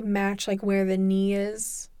have to, match, where the knee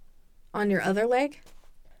is on your other leg?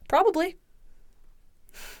 Probably.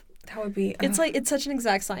 That would be... It's such an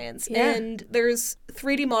exact science. Yeah. And there's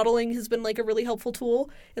 3D modeling has been, a really helpful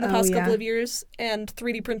tool in the past couple of years, and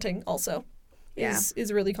 3D printing also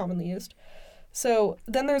is really commonly used. So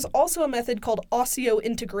then there's also a method called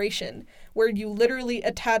osseointegration, where you literally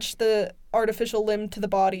attach the artificial limb to the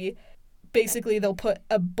body. Basically, they'll put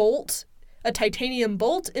a titanium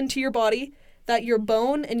bolt into your body that your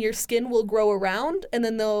bone and your skin will grow around, and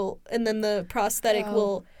then the prosthetic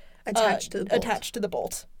will attach to the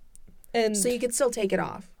bolt. And so you could still take it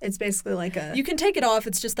off. It's basically you can take it off.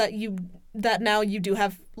 It's just that now you do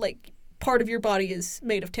have part of your body is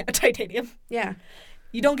made of titanium. Yeah.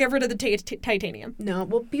 You don't get rid of the titanium. No.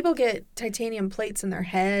 Well, people get titanium plates in their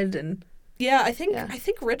head and... Yeah, I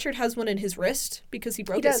think Richard has one in his wrist because he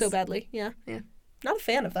broke it so badly. Yeah. Yeah. Not a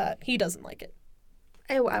fan of that. He doesn't like it.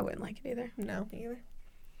 I wouldn't like it either. No, me either.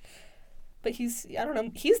 But he's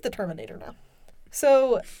the Terminator now.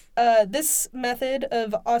 So this method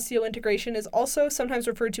of osseointegration is also sometimes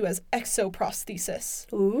referred to as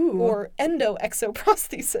exoprosthesis. Ooh. Or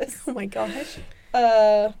endoexoprosthesis. Oh my gosh.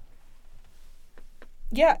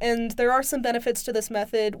 Yeah, and there are some benefits to this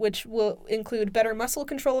method, which will include better muscle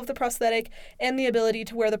control of the prosthetic and the ability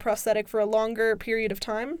to wear the prosthetic for a longer period of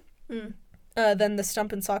time than the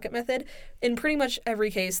stump and socket method. In pretty much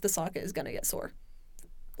every case, the socket is going to get sore.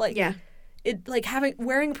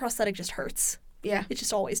 Wearing a prosthetic just hurts. Yeah. It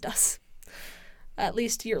just always does. At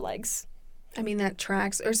least your legs. I mean, that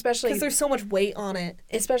tracks, or especially... Because there's so much weight on it.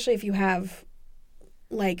 Especially if you have,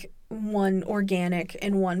 one organic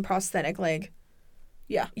and one prosthetic leg.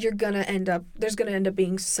 Yeah. There's going to end up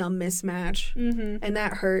being some mismatch. Mm-hmm. And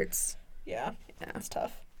that hurts. Yeah. It's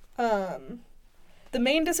tough. The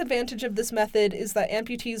main disadvantage of this method is that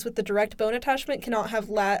amputees with the direct bone attachment cannot have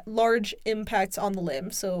large impacts on the limb,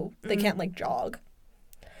 so they can't, jog.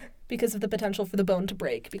 Because of the potential for the bone to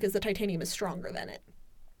break, because the titanium is stronger than it.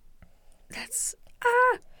 That's...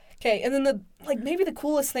 Okay, and then maybe the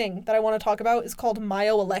coolest thing that I want to talk about is called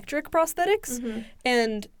myoelectric prosthetics. Mm-hmm.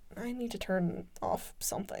 And I need to turn off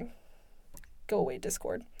something. Go away,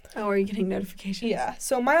 Discord. Oh, are you getting notifications? Yeah,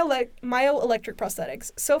 so myoelectric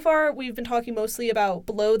prosthetics. So far, we've been talking mostly about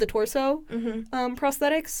below the torso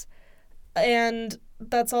prosthetics, and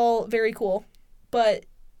that's all very cool. But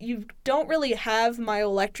you don't really have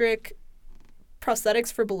myoelectric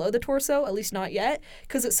prosthetics for below the torso, at least not yet,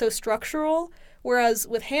 because it's so structural. Whereas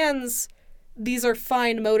with hands, these are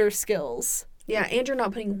fine motor skills. Yeah, and you're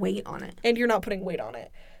not putting weight on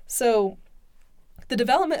it. So the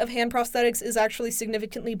development of hand prosthetics is actually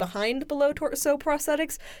significantly behind below torso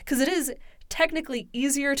prosthetics because it is technically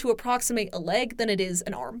easier to approximate a leg than it is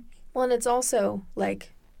an arm. Well, and it's also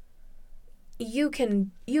you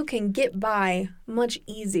can get by much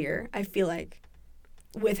easier, I feel like,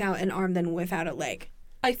 without an arm than without a leg.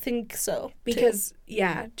 I think so. Because,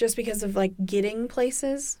 just because of, getting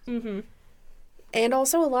places. Mm-hmm. And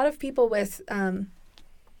also a lot of people with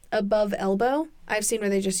above elbow, I've seen where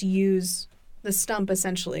they just use the stump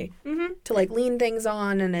essentially to like lean things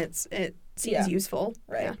on, and it seems useful.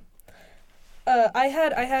 Right. Yeah.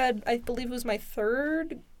 I believe it was my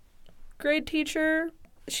 3rd grade teacher.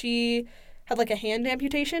 She had like a hand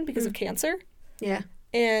amputation because of cancer. Yeah.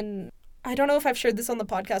 And I don't know if I've shared this on the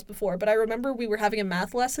podcast before, but I remember we were having a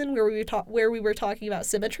math lesson where we were talking about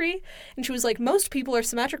symmetry, and she was like, most people are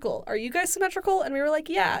symmetrical. Are you guys symmetrical? And we were like,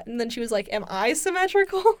 yeah. And then she was like, am I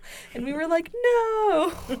symmetrical? And we were like,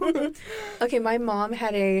 no. Okay, my mom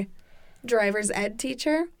had a driver's ed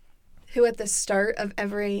teacher who at the start of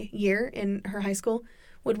every year in her high school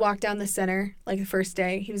would walk down the center like the first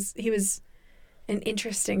day. He was an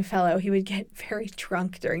interesting fellow. He would get very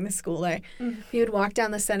drunk during the school day. He would walk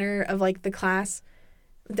down the center of like the class,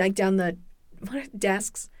 like down the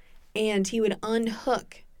desks, and he would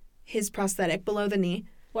unhook his prosthetic below the knee.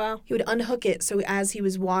 Wow. He would unhook it so as he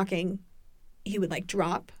was walking, he would like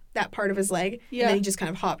drop that part of his leg, Yeah. and then he just kind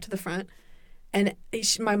of hopped to the front. And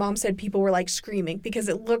my mom said people were like screaming because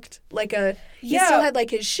it looked like he still had like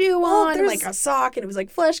his shoe on and like a sock, and it was like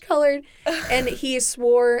flesh colored. And he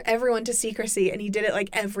swore everyone to secrecy, and he did it like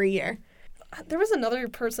every year. There was another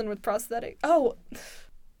person with prosthetic. Oh,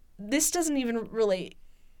 this doesn't even relate,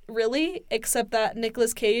 really, except that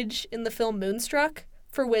Nicolas Cage in the film Moonstruck,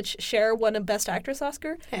 for which Cher won a Best Actress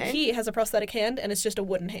Oscar, he has a prosthetic hand, and it's just a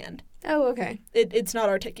wooden hand. Oh, okay. It's not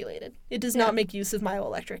articulated. It does not make use of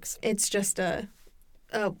myoelectrics. It's just a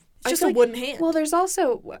wooden hand. Well, there's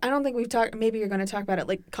also, I don't think we've talked, maybe you're going to talk about it,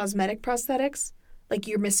 like cosmetic prosthetics. Like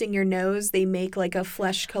you're missing your nose, they make like a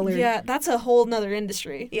flesh-colored... Yeah, that's a whole nother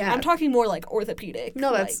industry. Yeah. I'm talking more like orthopedic.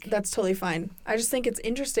 No, that's totally fine. I just think it's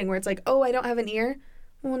interesting where it's like, oh, I don't have an ear.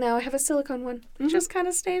 Well, now I have a silicone one. It just kind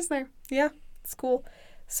of stays there. Yeah, it's cool.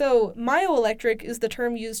 So, myoelectric is the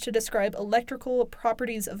term used to describe electrical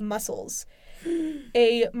properties of muscles.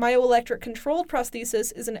 A myoelectric controlled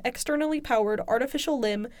prosthesis is an externally powered artificial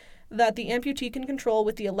limb that the amputee can control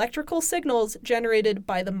with the electrical signals generated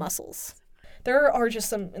by the muscles. There are just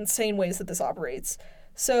some insane ways that this operates.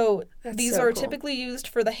 So, these are typically used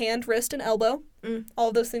for the hand, wrist, and elbow. All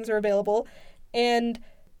of those things are available. And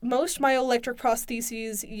most myoelectric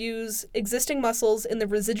prostheses use existing muscles in the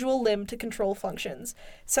residual limb to control functions.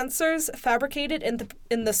 Sensors fabricated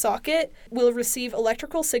in the socket will receive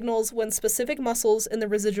electrical signals when specific muscles in the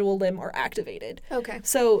residual limb are activated. Okay.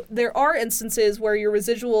 So there are instances where your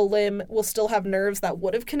residual limb will still have nerves that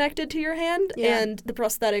would have connected to your hand, and the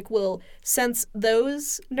prosthetic will sense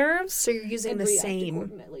those nerves. So you're using the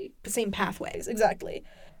same pathways. Exactly.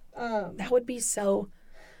 That would be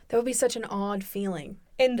such an odd feeling.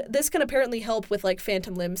 And this can apparently help with, like,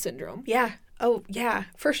 phantom limb syndrome. Yeah. Oh, yeah,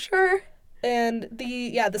 for sure. And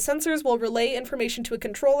the sensors will relay information to a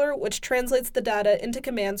controller, which translates the data into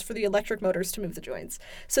commands for the electric motors to move the joints.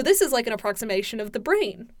 So this is like an approximation of the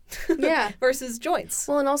brain. Yeah. Versus joints.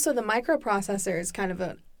 Well, and also the microprocessor is kind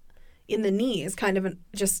of in the knee is kind of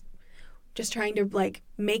just trying to, like,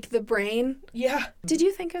 make the brain. Yeah. Did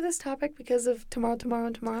you think of this topic because of Tomorrow, Tomorrow,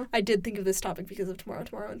 and Tomorrow? I did think of this topic because of Tomorrow,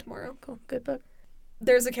 Tomorrow, and Tomorrow. Cool. Good book.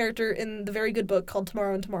 There's a character in the very good book called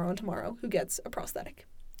Tomorrow and Tomorrow and Tomorrow who gets a prosthetic.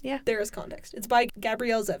 Yeah. There is context. It's by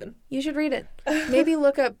Gabrielle Zevin. You should read it. Maybe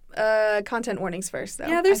look up content warnings first, though.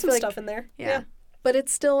 Yeah, there's some stuff in there. Yeah. But I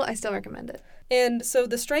still recommend it. And so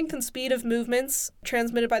the strength and speed of movements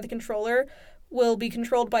transmitted by the controller will be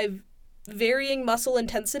controlled by varying muscle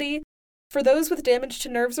intensity. For those with damage to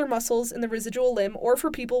nerves or muscles in the residual limb, or for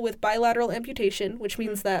people with bilateral amputation, which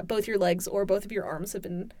means that both your legs or both of your arms have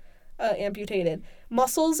been amputated,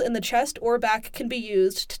 muscles in the chest or back can be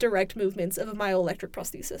used to direct movements of a myoelectric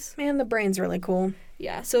prosthesis. Man, the brain's really cool.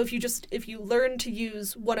 Yeah, so if you learn to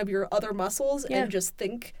use one of your other muscles and just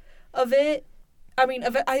think of it, I mean,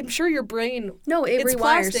 I'm sure your brain... No, it's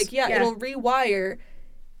rewires. Plastic, yeah, it'll rewire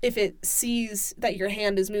if it sees that your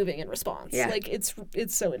hand is moving in response. Yeah. Like, it's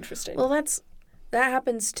so interesting. Well, that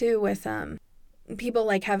happens, too, with people,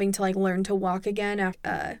 like, having to, like, learn to walk again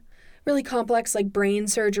after really complex, like, brain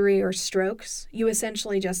surgery or strokes. You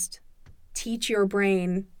essentially just teach your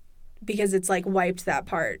brain, because it's, like, wiped that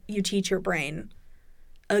part. You teach your brain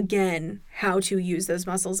again how to use those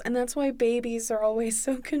muscles. And that's why babies are always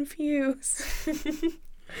so confused.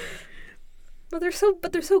 But they're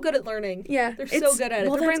so good at learning. Yeah. They're so good at it.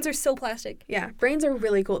 Their brains are so plastic. Yeah. Brains are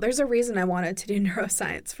really cool. There's a reason I wanted to do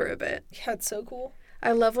neuroscience for a bit. Yeah, it's so cool.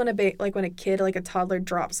 I love when a kid, like a toddler,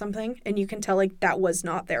 drops something and you can tell, like, that was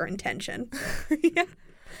not their intention. Yeah.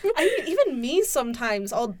 Even me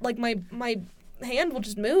sometimes, I'll, like, my hand will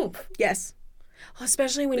just move. Yes.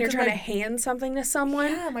 Especially when you're trying to hand something to someone.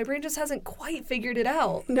 Yeah, my brain just hasn't quite figured it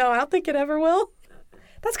out. No, I don't think it ever will.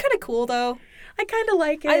 That's kind of cool, though. I kind of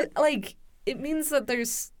like it. It means that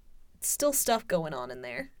there's still stuff going on in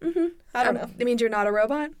there. Mm-hmm. I don't know. It means you're not a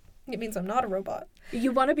robot? It means I'm not a robot.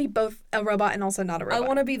 You want to be both a robot and also not a robot. I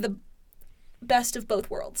want to be the best of both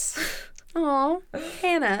worlds. Aw,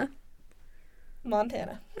 Hannah.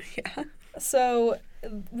 Montana. Yeah. So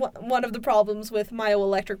one of the problems with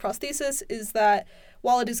myoelectric prosthesis is that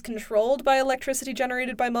while it is controlled by electricity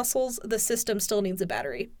generated by muscles, the system still needs a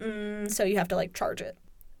battery. So you have to, charge it.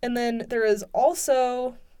 And then there is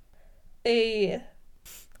also Okay,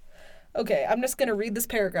 I'm just going to read this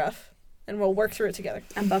paragraph, and we'll work through it together.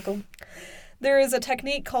 I'm buckled. There is a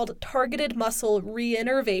technique called targeted muscle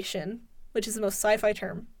reinnervation, which is the most sci-fi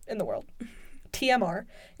term in the world, TMR,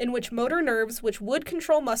 in which motor nerves which would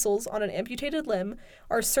control muscles on an amputated limb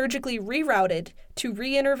are surgically rerouted to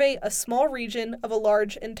reinnervate a small region of a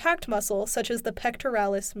large intact muscle, such as the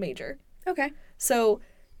pectoralis major. Okay. So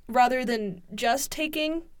rather than just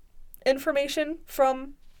taking information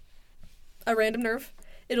from a random nerve,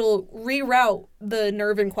 it'll reroute the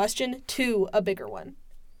nerve in question to a bigger one.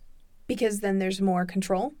 Because then there's more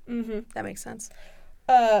control? Mm-hmm. That makes sense.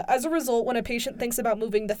 As a result, when a patient thinks about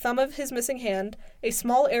moving the thumb of his missing hand, a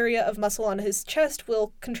small area of muscle on his chest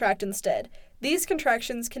will contract instead. These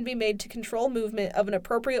contractions can be made to control movement of an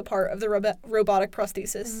appropriate part of the robotic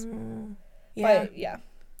prosthesis. Yeah.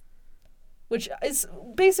 Which is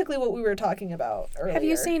basically what we were talking about earlier. Have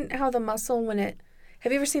you seen how the muscle,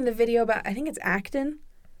 have you ever seen the video about, I think it's actin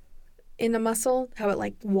in the muscle, how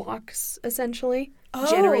it walks essentially,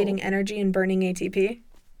 generating energy and burning ATP?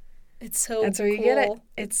 It's so That's where you get it.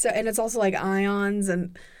 It's also ions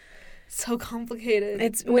and so complicated.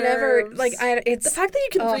 It's whenever nerves. It's the fact that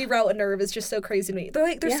you can reroute a nerve is just so crazy to me.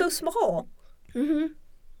 They're so small. Mm-hmm.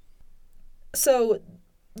 So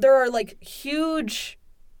there are huge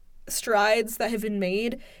strides that have been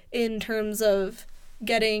made in terms of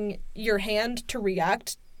getting your hand to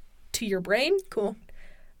react to your brain. Cool.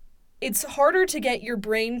 It's harder to get your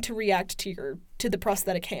brain to react to the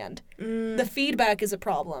prosthetic hand. The feedback is a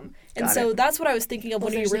problem. And so that's what I was thinking of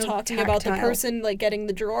when you were talking about the person getting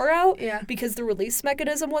the drawer out because the release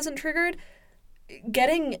mechanism wasn't triggered.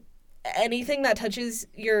 Getting anything that touches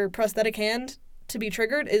your prosthetic hand to be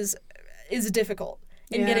triggered is difficult.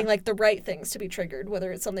 And getting the right things to be triggered,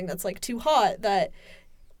 whether it's something that's too hot, that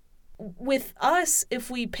with us, if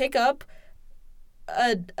we pick up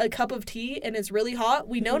a cup of tea and it's really hot,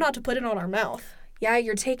 we know not to put it on our mouth. Yeah,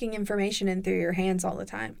 you're taking information in through your hands all the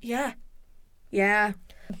time. Yeah. Yeah.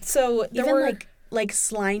 So there even were like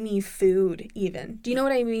slimy food even. Do you know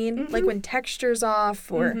what I mean? Mm-hmm. Like when texture's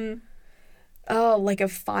off or like a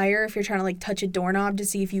fire if you're trying to touch a doorknob to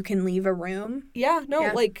see if you can leave a room. Yeah,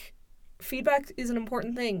 no, feedback is an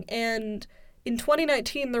important thing. And in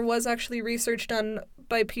 2019 there was actually research done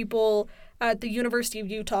by people at the University of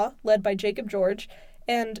Utah, led by Jacob George.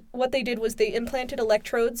 And what they did was they implanted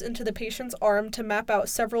electrodes into the patient's arm to map out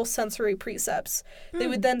several sensory precepts. They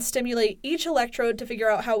would then stimulate each electrode to figure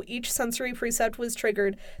out how each sensory precept was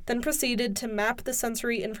triggered, then proceeded to map the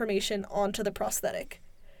sensory information onto the prosthetic.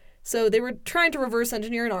 So they were trying to reverse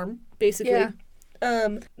engineer an arm, basically. Yeah.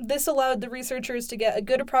 This allowed the researchers to get a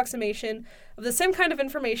good approximation of the same kind of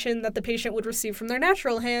information that the patient would receive from their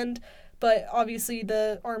natural hand, but obviously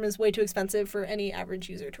the arm is way too expensive for any average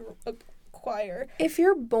user to acquire. If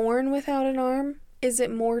you're born without an arm, is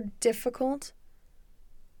it more difficult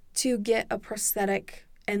to get a prosthetic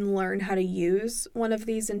and learn how to use one of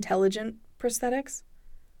these intelligent prosthetics?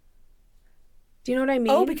 Do you know what I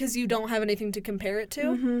mean? Oh, because you don't have anything to compare it to?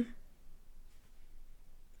 Mm-hmm.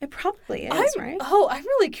 It probably is, right? Oh, I'm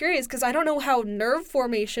really curious because I don't know how nerve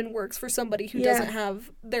formation works for somebody who doesn't have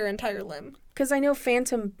their entire limb. Because I know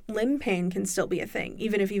phantom limb pain can still be a thing,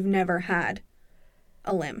 even if you've never had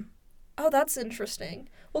a limb. Oh, that's interesting.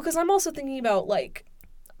 Well, because I'm also thinking about,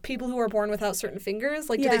 people who are born without certain fingers.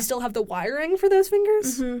 Do they still have the wiring for those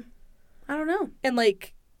fingers? Mm-hmm. I don't know. And,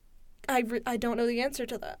 I don't know the answer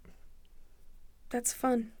to that. That's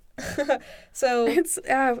fun. So... It's,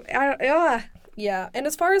 Yeah, and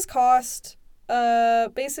as far as cost,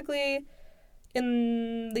 basically,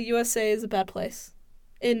 in the USA is a bad place.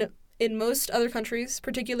 In most other countries,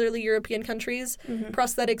 particularly European countries,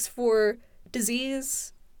 prosthetics for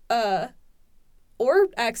disease or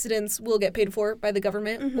accidents will get paid for by the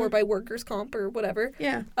government or by workers' comp or whatever.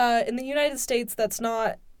 Yeah. In the United States, that's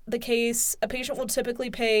not the case. A patient will typically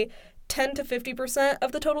pay 10 to 50%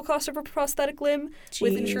 of the total cost of a prosthetic limb,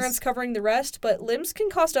 with insurance covering the rest, but limbs can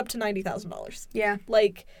cost up to $90,000. Yeah.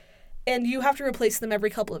 And you have to replace them every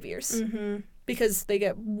couple of years because they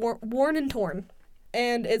get worn and torn.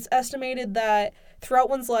 And it's estimated that Throughout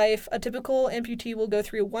one's life, a typical amputee will go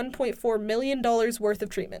through $1.4 million worth of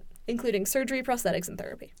treatment, including surgery, prosthetics, and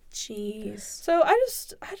therapy. Jeez. So I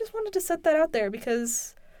just wanted to set that out there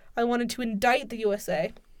because I wanted to indict the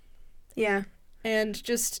USA. Yeah. And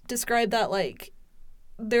just describe that, like,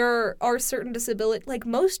 there are certain disabilities, like,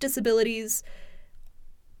 most disabilities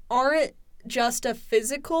aren't just a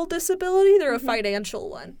physical disability, they're a financial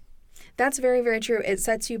one. That's very, very true. It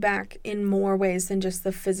sets you back in more ways than just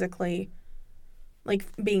the physically, like,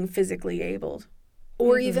 being physically abled.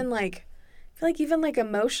 Or even, like, I feel like even, like,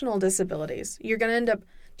 emotional disabilities. You're going to end up,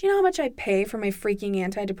 do you know how much I pay for my freaking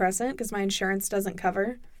antidepressant because my insurance doesn't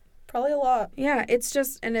cover? Probably a lot. Yeah, it's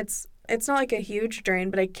just, and it's not like a huge drain,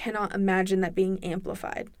 but I cannot imagine that being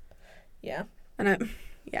amplified. Yeah. And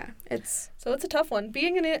it's... So it's a tough one.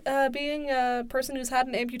 Being a person who's had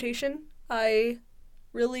an amputation, I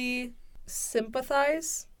really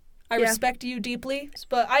sympathize. I respect you deeply,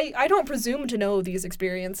 but I don't presume to know these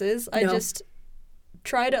experiences. I just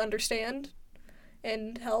try to understand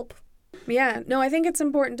and help. Yeah, no, I think it's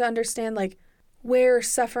important to understand, like, where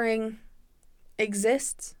suffering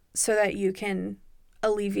exists so that you can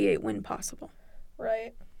alleviate when possible.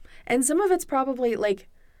 Right. And some of it's probably, like,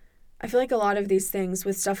 I feel like a lot of these things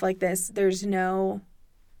with stuff like this, there's no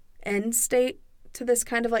end state to this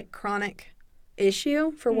kind of, like, chronic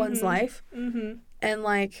issue for one's life. Mm-hmm. And,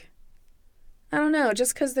 like, I don't know,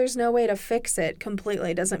 just because there's no way to fix it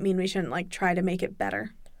completely doesn't mean we shouldn't, like, try to make it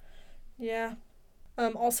better. Yeah.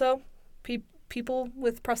 Also, people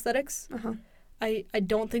with prosthetics, I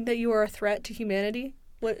don't think that you are a threat to humanity.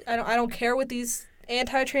 I don't care what these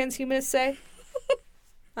anti-transhumanists say.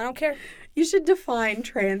 I don't care. You should define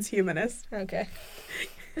transhumanist. Okay.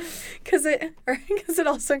 Because it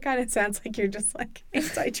also kind of sounds like you're just, like,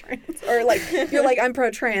 anti-trans. Or, like, you're like, I'm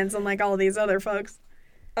pro-trans, and, like, all these other folks.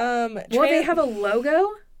 Well, they have a logo?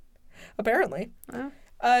 Apparently. Wow.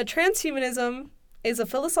 Transhumanism is a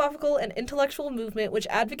philosophical and intellectual movement which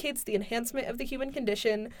advocates the enhancement of the human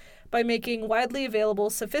condition by making widely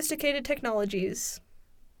available sophisticated technologies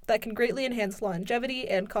that can greatly enhance longevity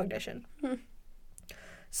and cognition.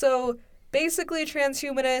 So, basically,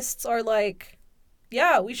 transhumanists are like,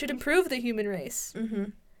 yeah, we should improve the human race. Mm-hmm.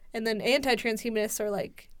 And then anti-transhumanists are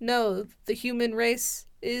like, no, the human race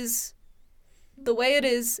is the way it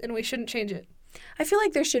is, and we shouldn't change it. I feel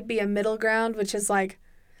like there should be a middle ground, which is like,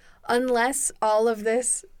 unless all of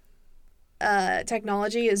this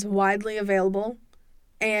technology is widely available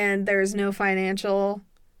and there's no financial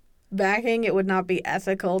backing, it would not be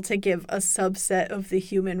ethical to give a subset of the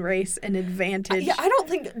human race an advantage. I don't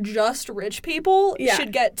think just rich people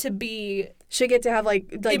should get to have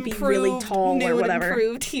like improved, be really tall new or whatever. And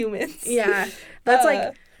improved humans. Yeah, that's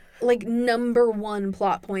like number one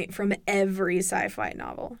plot point from every sci-fi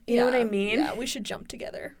novel. You know what I mean? Yeah, we should jump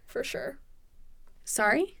together for sure.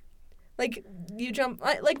 Sorry? Like, you jump,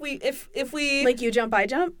 if we... Like you jump, I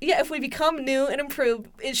jump? Yeah, if we become new and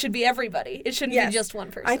improved, it should be everybody. It shouldn't be just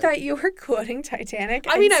one person. I thought you were quoting Titanic.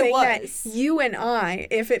 I mean, I was. That you and I,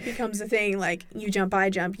 if it becomes a thing, like, you jump,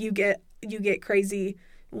 I jump, you get crazy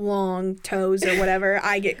long toes or whatever,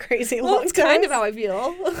 I get crazy long toes. That's kind of how I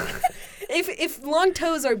feel. If long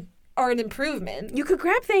toes are an improvement... You could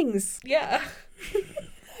grab things. Yeah.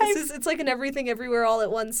 It's like an everything, everywhere, all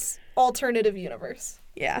at once alternative universe.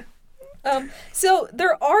 Yeah. So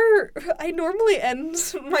I normally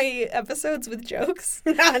end my episodes with jokes.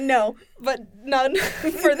 No. But none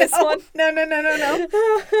for this one. No.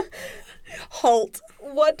 Halt.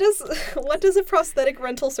 What does a prosthetic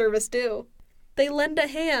rental service do? They lend a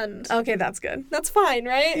hand. Okay, that's good. That's fine,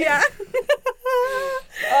 right? Yeah.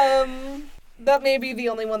 That may be the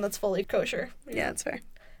only one that's fully kosher. Yeah, that's fair.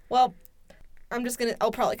 Well,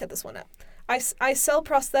 I'll probably cut this one out. I sell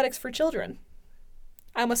prosthetics for children.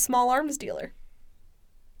 I'm a small arms dealer.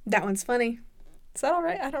 That one's funny. Is that all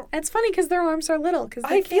right? It's funny because their arms are little.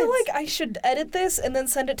 I feel like I should edit this and then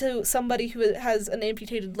send it to somebody who has an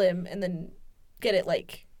amputated limb and then get it,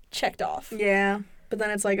 like, checked off. Yeah, but then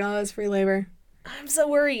it's like, oh, it's free labor. I'm so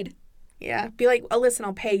worried. Yeah, be like, oh, listen,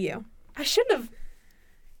 I'll pay you. I shouldn't have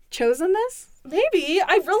chosen this? Maybe.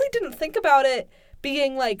 I really didn't think about it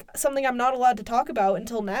being, like, something I'm not allowed to talk about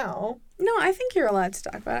until now. No, I think you're allowed to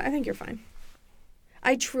talk about it. I think you're fine.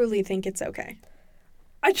 I truly think it's okay.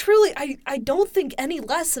 I don't think any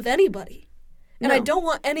less of anybody. And No. I don't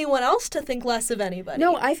want anyone else to think less of anybody.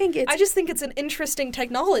 No, I just think it's an interesting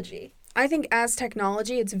technology. I think as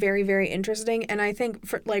technology, it's very, very interesting. And I think,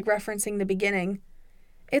 for, like, referencing the beginning,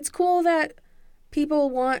 it's cool that people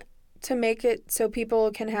want to make it so people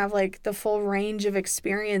can have, like, the full range of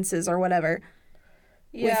experiences or whatever.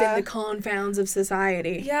 within the confounds of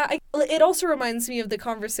society. Yeah, it also reminds me of the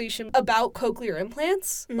conversation about cochlear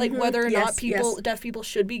implants, like whether or not deaf people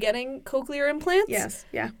should be getting cochlear implants. Yes,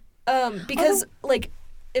 yeah. Because, like,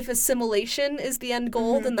 if assimilation is the end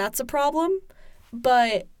goal, then that's a problem.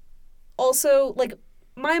 But also, like,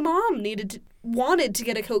 my mom wanted to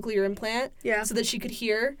get a cochlear implant so that she could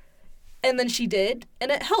hear, and then she did,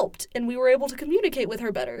 and it helped, and we were able to communicate with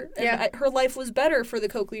her better. And her life was better for the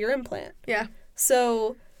cochlear implant. Yeah.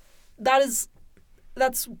 So that's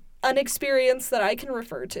an experience that I can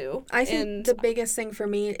refer to. I think the biggest thing for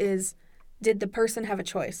me is, did the person have a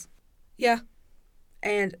choice? Yeah.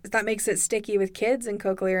 And that makes it sticky with kids and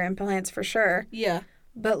cochlear implants for sure. Yeah.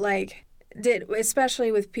 But, like,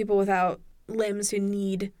 especially with people without limbs who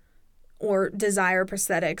need or desire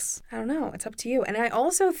prosthetics, I don't know. It's up to you. And I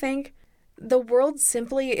also think the world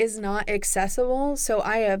simply is not accessible, so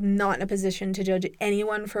I am not in a position to judge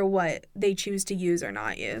anyone for what they choose to use or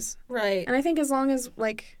not use. Right. And I think as long as,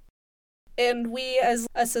 like... And we as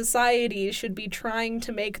a society should be trying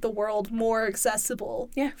to make the world more accessible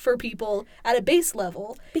for people at a base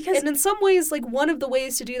level. And in some ways, like, one of the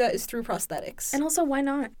ways to do that is through prosthetics. And also, why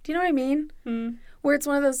not? Do you know what I mean? Where it's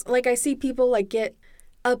one of those, like, I see people, like, get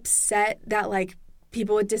upset that, like,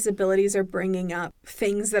 people with disabilities are bringing up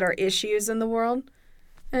things that are issues in the world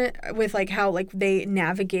with, like, how, like, they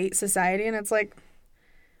navigate society. And it's like,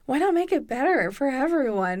 why not make it better for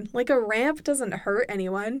everyone? Like, a ramp doesn't hurt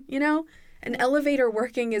anyone, you know? An elevator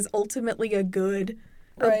working is ultimately a good.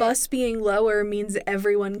 Right. A bus being lower means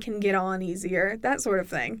everyone can get on easier. That sort of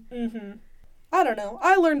thing. Mm-hmm. I don't know.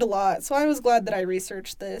 I learned a lot, so I was glad that I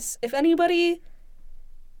researched this. If anybody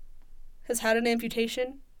has had an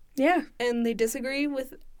amputation... Yeah. And they disagree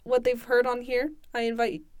with what they've heard on here, I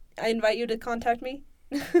invite you to contact me.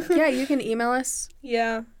 Yeah, you can email us.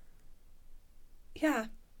 Yeah. Yeah.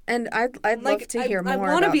 And I'd love to hear more about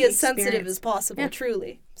I want to be as sensitive as possible,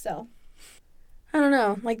 truly. So. I don't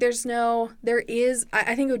know. Like, I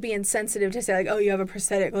think it would be insensitive to say, like, oh, you have a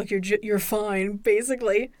prosthetic, like, you're fine,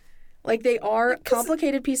 basically. Like, they are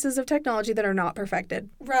complicated pieces of technology that are not perfected.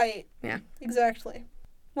 Right. Yeah. Exactly.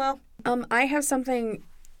 Well. I have something...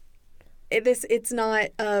 It's not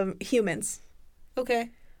humans.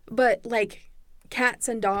 Okay. But, like, cats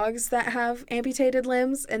and dogs that have amputated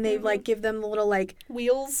limbs, and they, like, give them the little, like...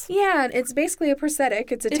 wheels? Yeah, it's basically a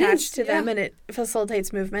prosthetic. It's attached to them, and it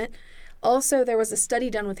facilitates movement. Also, there was a study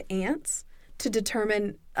done with ants to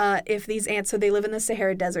determine if these ants... So they live in the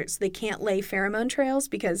Sahara Desert, so they can't lay pheromone trails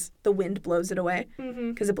because the wind blows it away,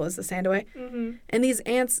 because it blows the sand away. Mm-hmm. And these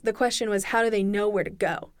ants, the question was, how do they know where to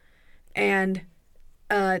go? And...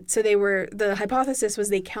 so the hypothesis was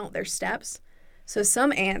they count their steps. So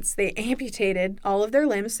some ants, they amputated all of their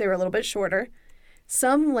limbs. They were a little bit shorter.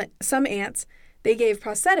 Some ants, they gave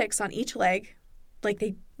prosthetics on each leg. Like,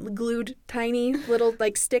 they glued tiny little,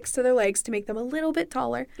 like, sticks to their legs to make them a little bit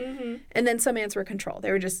taller. Mm-hmm. And then some ants were controlled.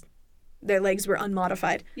 Their legs were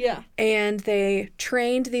unmodified. Yeah. And they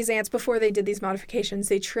trained these ants before they did these modifications.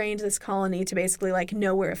 They trained this colony to basically, like,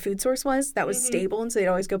 know where a food source was that was stable, and so they'd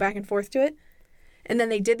always go back and forth to it. And then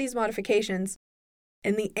they did these modifications,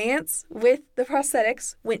 and the ants with the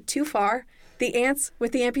prosthetics went too far. The ants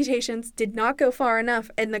with the amputations did not go far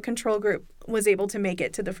enough, and the control group was able to make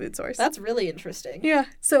it to the food source. That's really interesting. Yeah.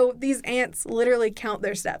 So these ants literally count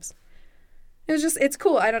their steps. It's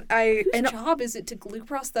cool. Whose job is it to glue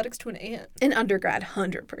prosthetics to an ant? An undergrad,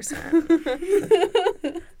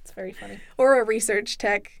 100%. It's very funny. Or a research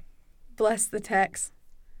tech. Bless the techs.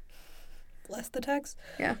 Bless the techs?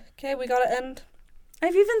 Yeah. Okay, we gotta end.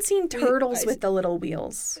 I've even seen turtles with the little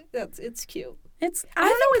wheels. It's cute. I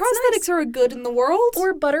think prosthetics are good in the world.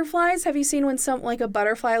 Or butterflies. Have you seen when a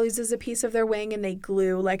butterfly loses a piece of their wing and they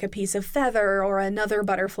glue, like, a piece of feather or another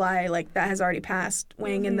butterfly, like, that has already passed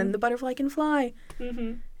wing, and then the butterfly can fly?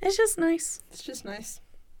 Mm-hmm. It's just nice. It's just nice.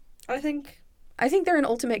 I think they're an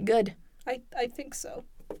ultimate good. I think so.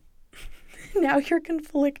 Now you're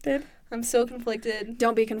conflicted. I'm so conflicted.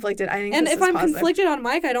 Don't be conflicted. I think. And this if is I'm positive. conflicted on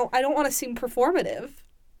mic, I don't want to seem performative.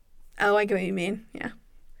 Oh, I get what you mean. Yeah.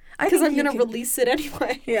 Because I'm gonna release it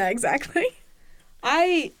anyway. Yeah, exactly.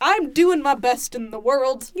 I'm doing my best in the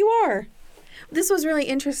world. You are. This was really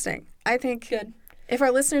interesting. I think. Good. If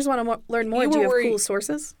our listeners want to learn more, do you have cool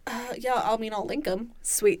sources? Yeah, I'll link them.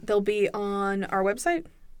 Sweet. They'll be on our website?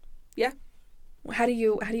 Yeah. How do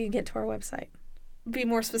you get to our website?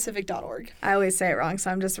 BeMoreSpecific.org. I always say it wrong,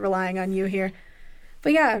 so I'm just relying on you here.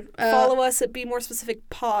 But yeah. Follow us at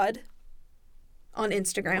BeMoreSpecificPod. On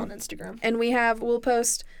Instagram. On Instagram. And we'll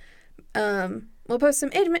post some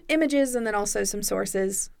images and then also some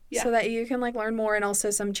sources so that you can, like, learn more, and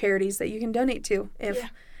also some charities that you can donate to if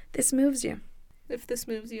this moves you. if this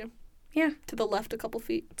moves you. Yeah. To the left a couple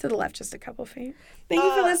feet. To the left just a couple feet. Thank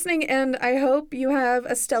you for listening, and I hope you have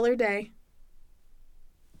a stellar day.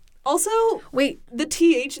 Also, wait, the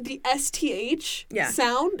STH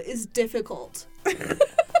sound is difficult.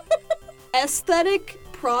 Aesthetic,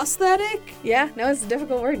 prosthetic. Yeah, no, it's a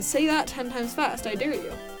difficult word. Say that 10 times fast, I dare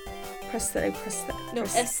you. Prosthetic. No,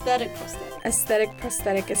 aesthetic, prosthetic. Aesthetic,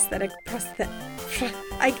 prosthetic.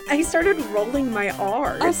 I started rolling my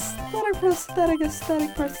R's. Aesthetic, prosthetic.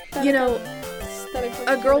 You know, aesthetic,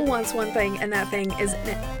 a girl wants one thing, and that thing is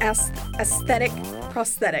an aesthetic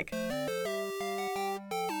prosthetic.